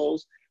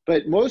muscles.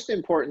 But most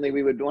importantly,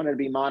 we would want to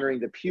be monitoring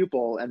the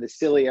pupil and the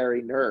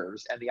ciliary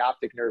nerves and the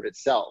optic nerve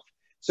itself.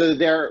 So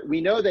we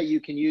know that you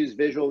can use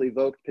visual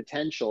evoked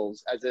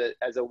potentials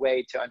as a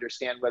way to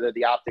understand whether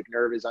the optic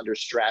nerve is under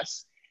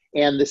stress.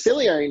 And the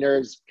ciliary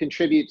nerves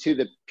contribute to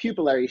the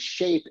pupillary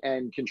shape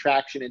and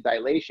contraction and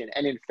dilation.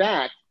 And in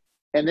fact,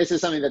 and this is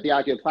something that the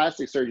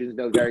oculoplastic surgeons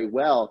know very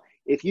well,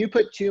 if you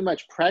put too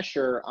much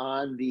pressure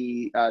on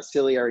the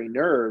ciliary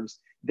nerves,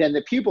 then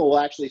the pupil will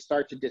actually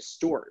start to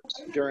distort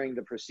during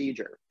the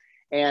procedure.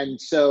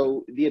 And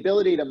so the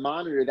ability to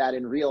monitor that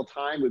in real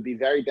time would be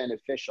very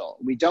beneficial.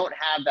 We don't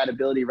have that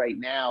ability right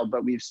now,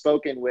 but we've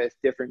spoken with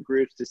different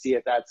groups to see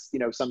if that's, you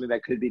know, something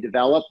that could be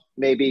developed.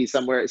 Maybe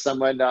someone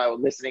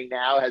listening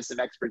now has some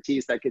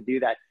expertise that could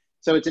do that.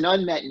 So it's an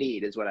unmet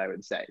need is what I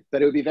would say,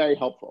 but it would be very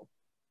helpful.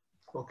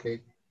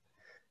 Okay.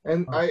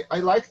 And I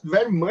like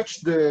very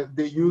much the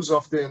use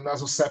of the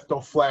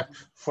nasoseptal flap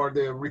for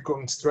the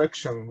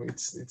reconstruction.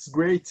 It's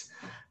great.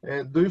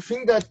 Do you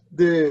think that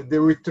the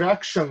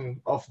retraction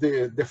of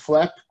the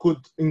flap could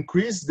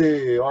increase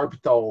the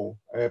orbital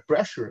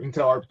pressure,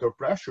 intraorbital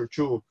pressure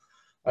to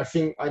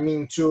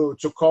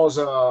cause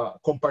a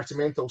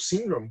compartmental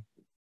syndrome?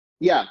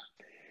 Yeah.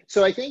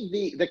 So I think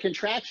the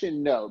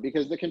contraction, no,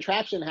 because the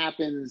contraction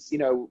happens, you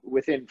know,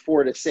 within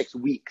 4 to 6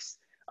 weeks.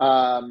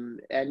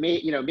 And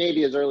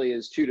maybe as early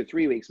as 2 to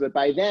 3 weeks, but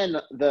by then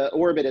the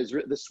orbit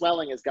the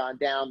swelling has gone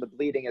down, the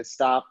bleeding has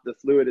stopped, the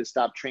fluid has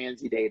stopped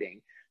transudating.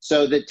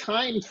 So the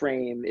time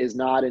frame is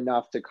not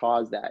enough to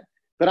cause that.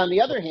 But on the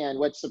other hand,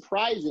 what's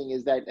surprising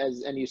is that,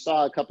 and you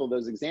saw a couple of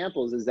those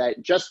examples, is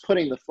that just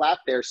putting the flap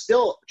there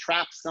still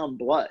traps some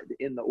blood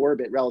in the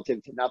orbit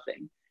relative to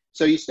nothing.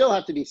 So you still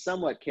have to be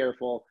somewhat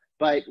careful.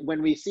 But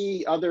when we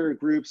see other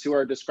groups who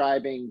are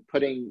describing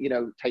putting, you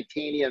know,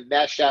 titanium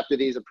mesh after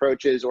these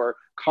approaches or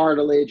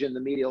cartilage in the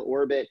medial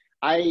orbit,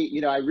 I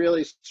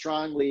really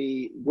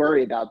strongly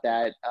worry about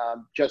that,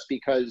 just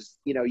because,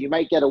 you know, you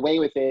might get away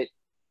with it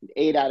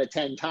 8 out of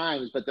 10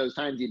 times, but those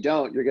times you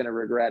don't, you're going to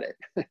regret it.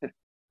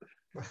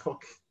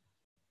 Okay.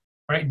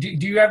 Right.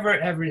 Do you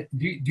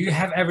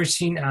have ever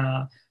seen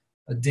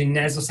the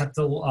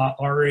nasoseptal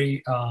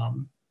artery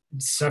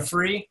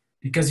suffer?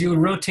 Because you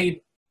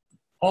rotate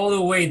all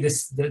the way the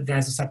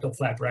nasoseptal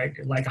flap, right?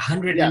 Like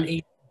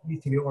 180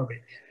 to the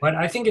orbit. But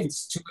I think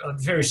it's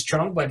very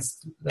strong, but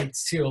it's like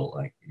still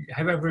like,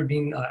 have you ever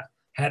been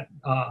had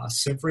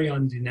surgery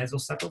on the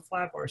nasoseptal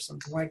flap or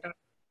something like that?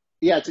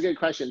 Yeah, it's a good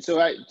question.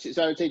 So I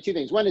would say 2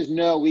 things. One is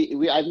no,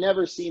 I've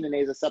never seen a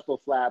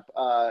nasoseptal flap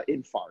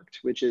infarct,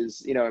 which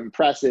is, you know,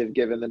 impressive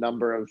given the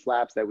number of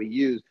flaps that we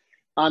use.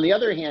 On the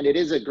other hand, it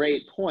is a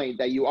great point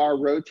that you are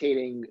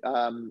rotating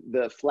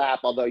the flap,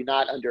 although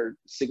not under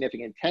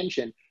significant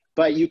tension.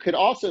 But you could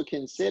also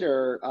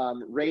consider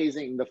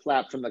raising the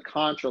flap from the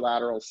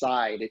contralateral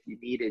side if you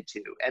needed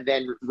to, and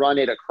then run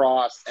it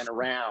across and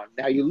around.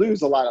 Now you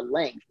lose a lot of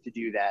length to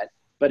do that,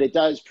 but it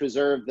does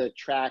preserve the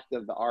tract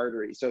of the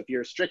artery. So if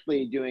you're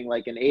strictly doing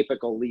like an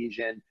apical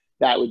lesion,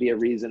 that would be a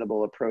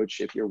reasonable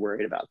approach if you're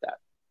worried about that.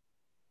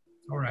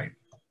 All right.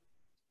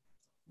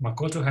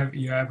 Makoto, have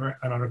you ever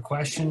another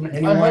question?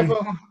 Anyone? I have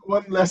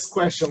one last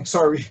question.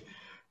 Sorry.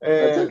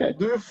 That's okay.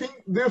 Do you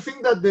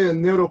think that the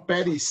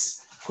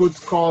neuropathies could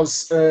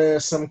cause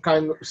some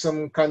kind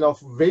of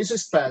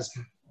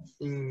vasospasm?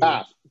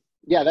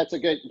 Yeah, that's a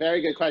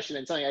very good question,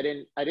 and something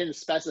I didn't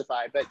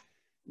specify. But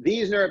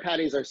these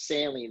neuropathies are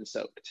saline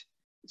soaked.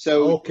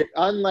 So okay.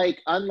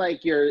 unlike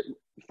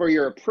for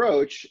your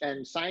approach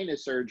and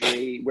sinus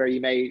surgery, where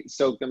you may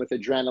soak them with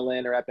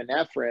adrenaline or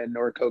epinephrine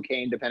or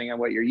cocaine, depending on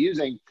what you're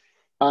using,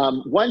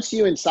 once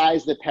you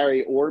incise the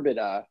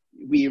periorbita,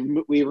 we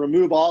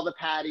remove all the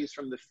patties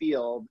from the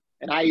field,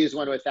 and I use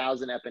 1 to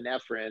 1,000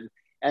 epinephrine,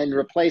 and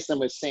replace them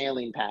with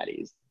saline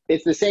patties.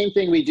 It's the same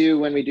thing we do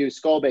when we do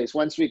skull base.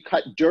 Once we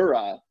cut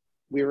dura,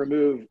 we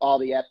remove all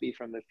the epi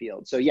from the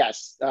field. So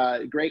yes,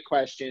 great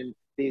question.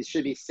 These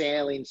should be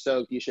saline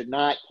soaked. You should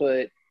not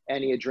put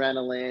any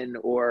adrenaline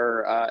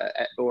or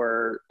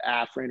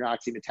afrin or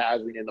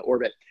oxymetazoline in the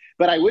orbit.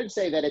 But I would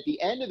say that at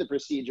the end of the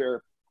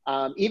procedure,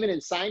 even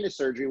in sinus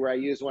surgery, where I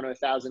use 1 to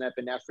 1,000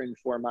 epinephrine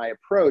for my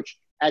approach,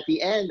 at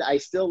the end, I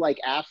still like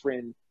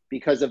afrin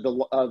because of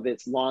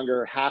its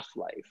longer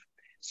half-life.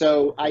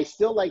 So I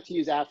still like to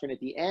use afrin at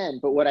the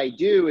end, but what I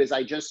do is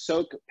I just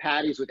soak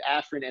patties with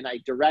afrin and I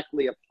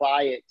directly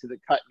apply it to the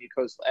cut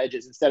mucosal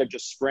edges instead of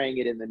just spraying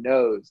it in the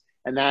nose.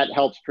 And that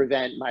helps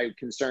prevent my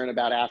concern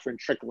about afrin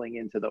trickling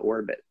into the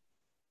orbit.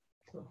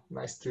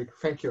 Nice trick.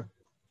 Thank you.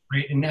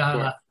 Great. And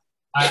I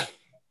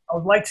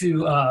would like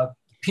to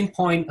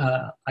pinpoint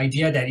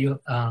idea that you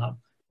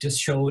just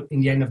showed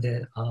in the end of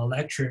the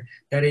lecture,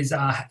 that is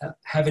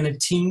having a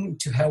team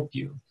to help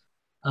you.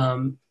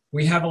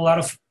 We have a lot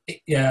of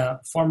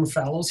former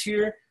fellows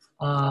here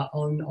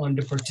on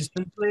the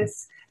participant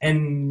list,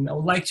 and I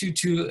would like you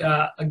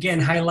to again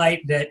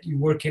highlight that you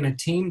work in a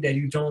team, that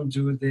you don't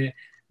do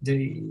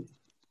the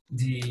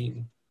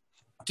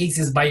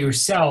cases by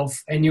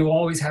yourself, and you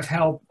always have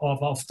help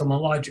of an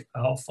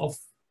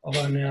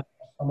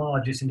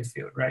ophthalmologist in the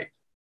field, right?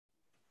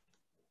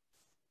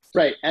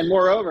 Right, and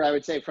moreover, I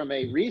would say from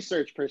a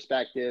research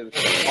perspective,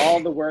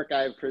 all the work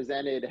I've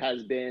presented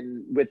has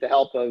been with the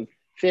help of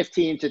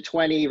 15 to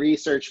 20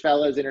 research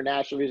fellows,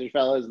 international research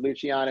fellows,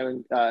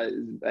 Luciano,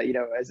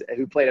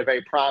 who played a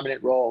very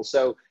prominent role.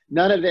 So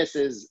none of this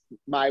is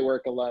my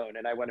work alone,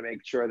 and I want to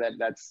make sure that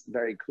that's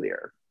very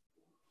clear.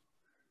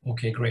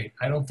 Okay, great.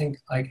 I don't think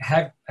I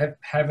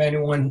have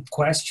anyone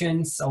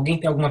questions.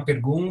 Alguém tem alguma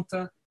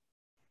pergunta?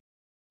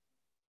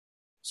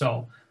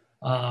 So,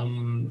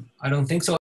 I don't think so.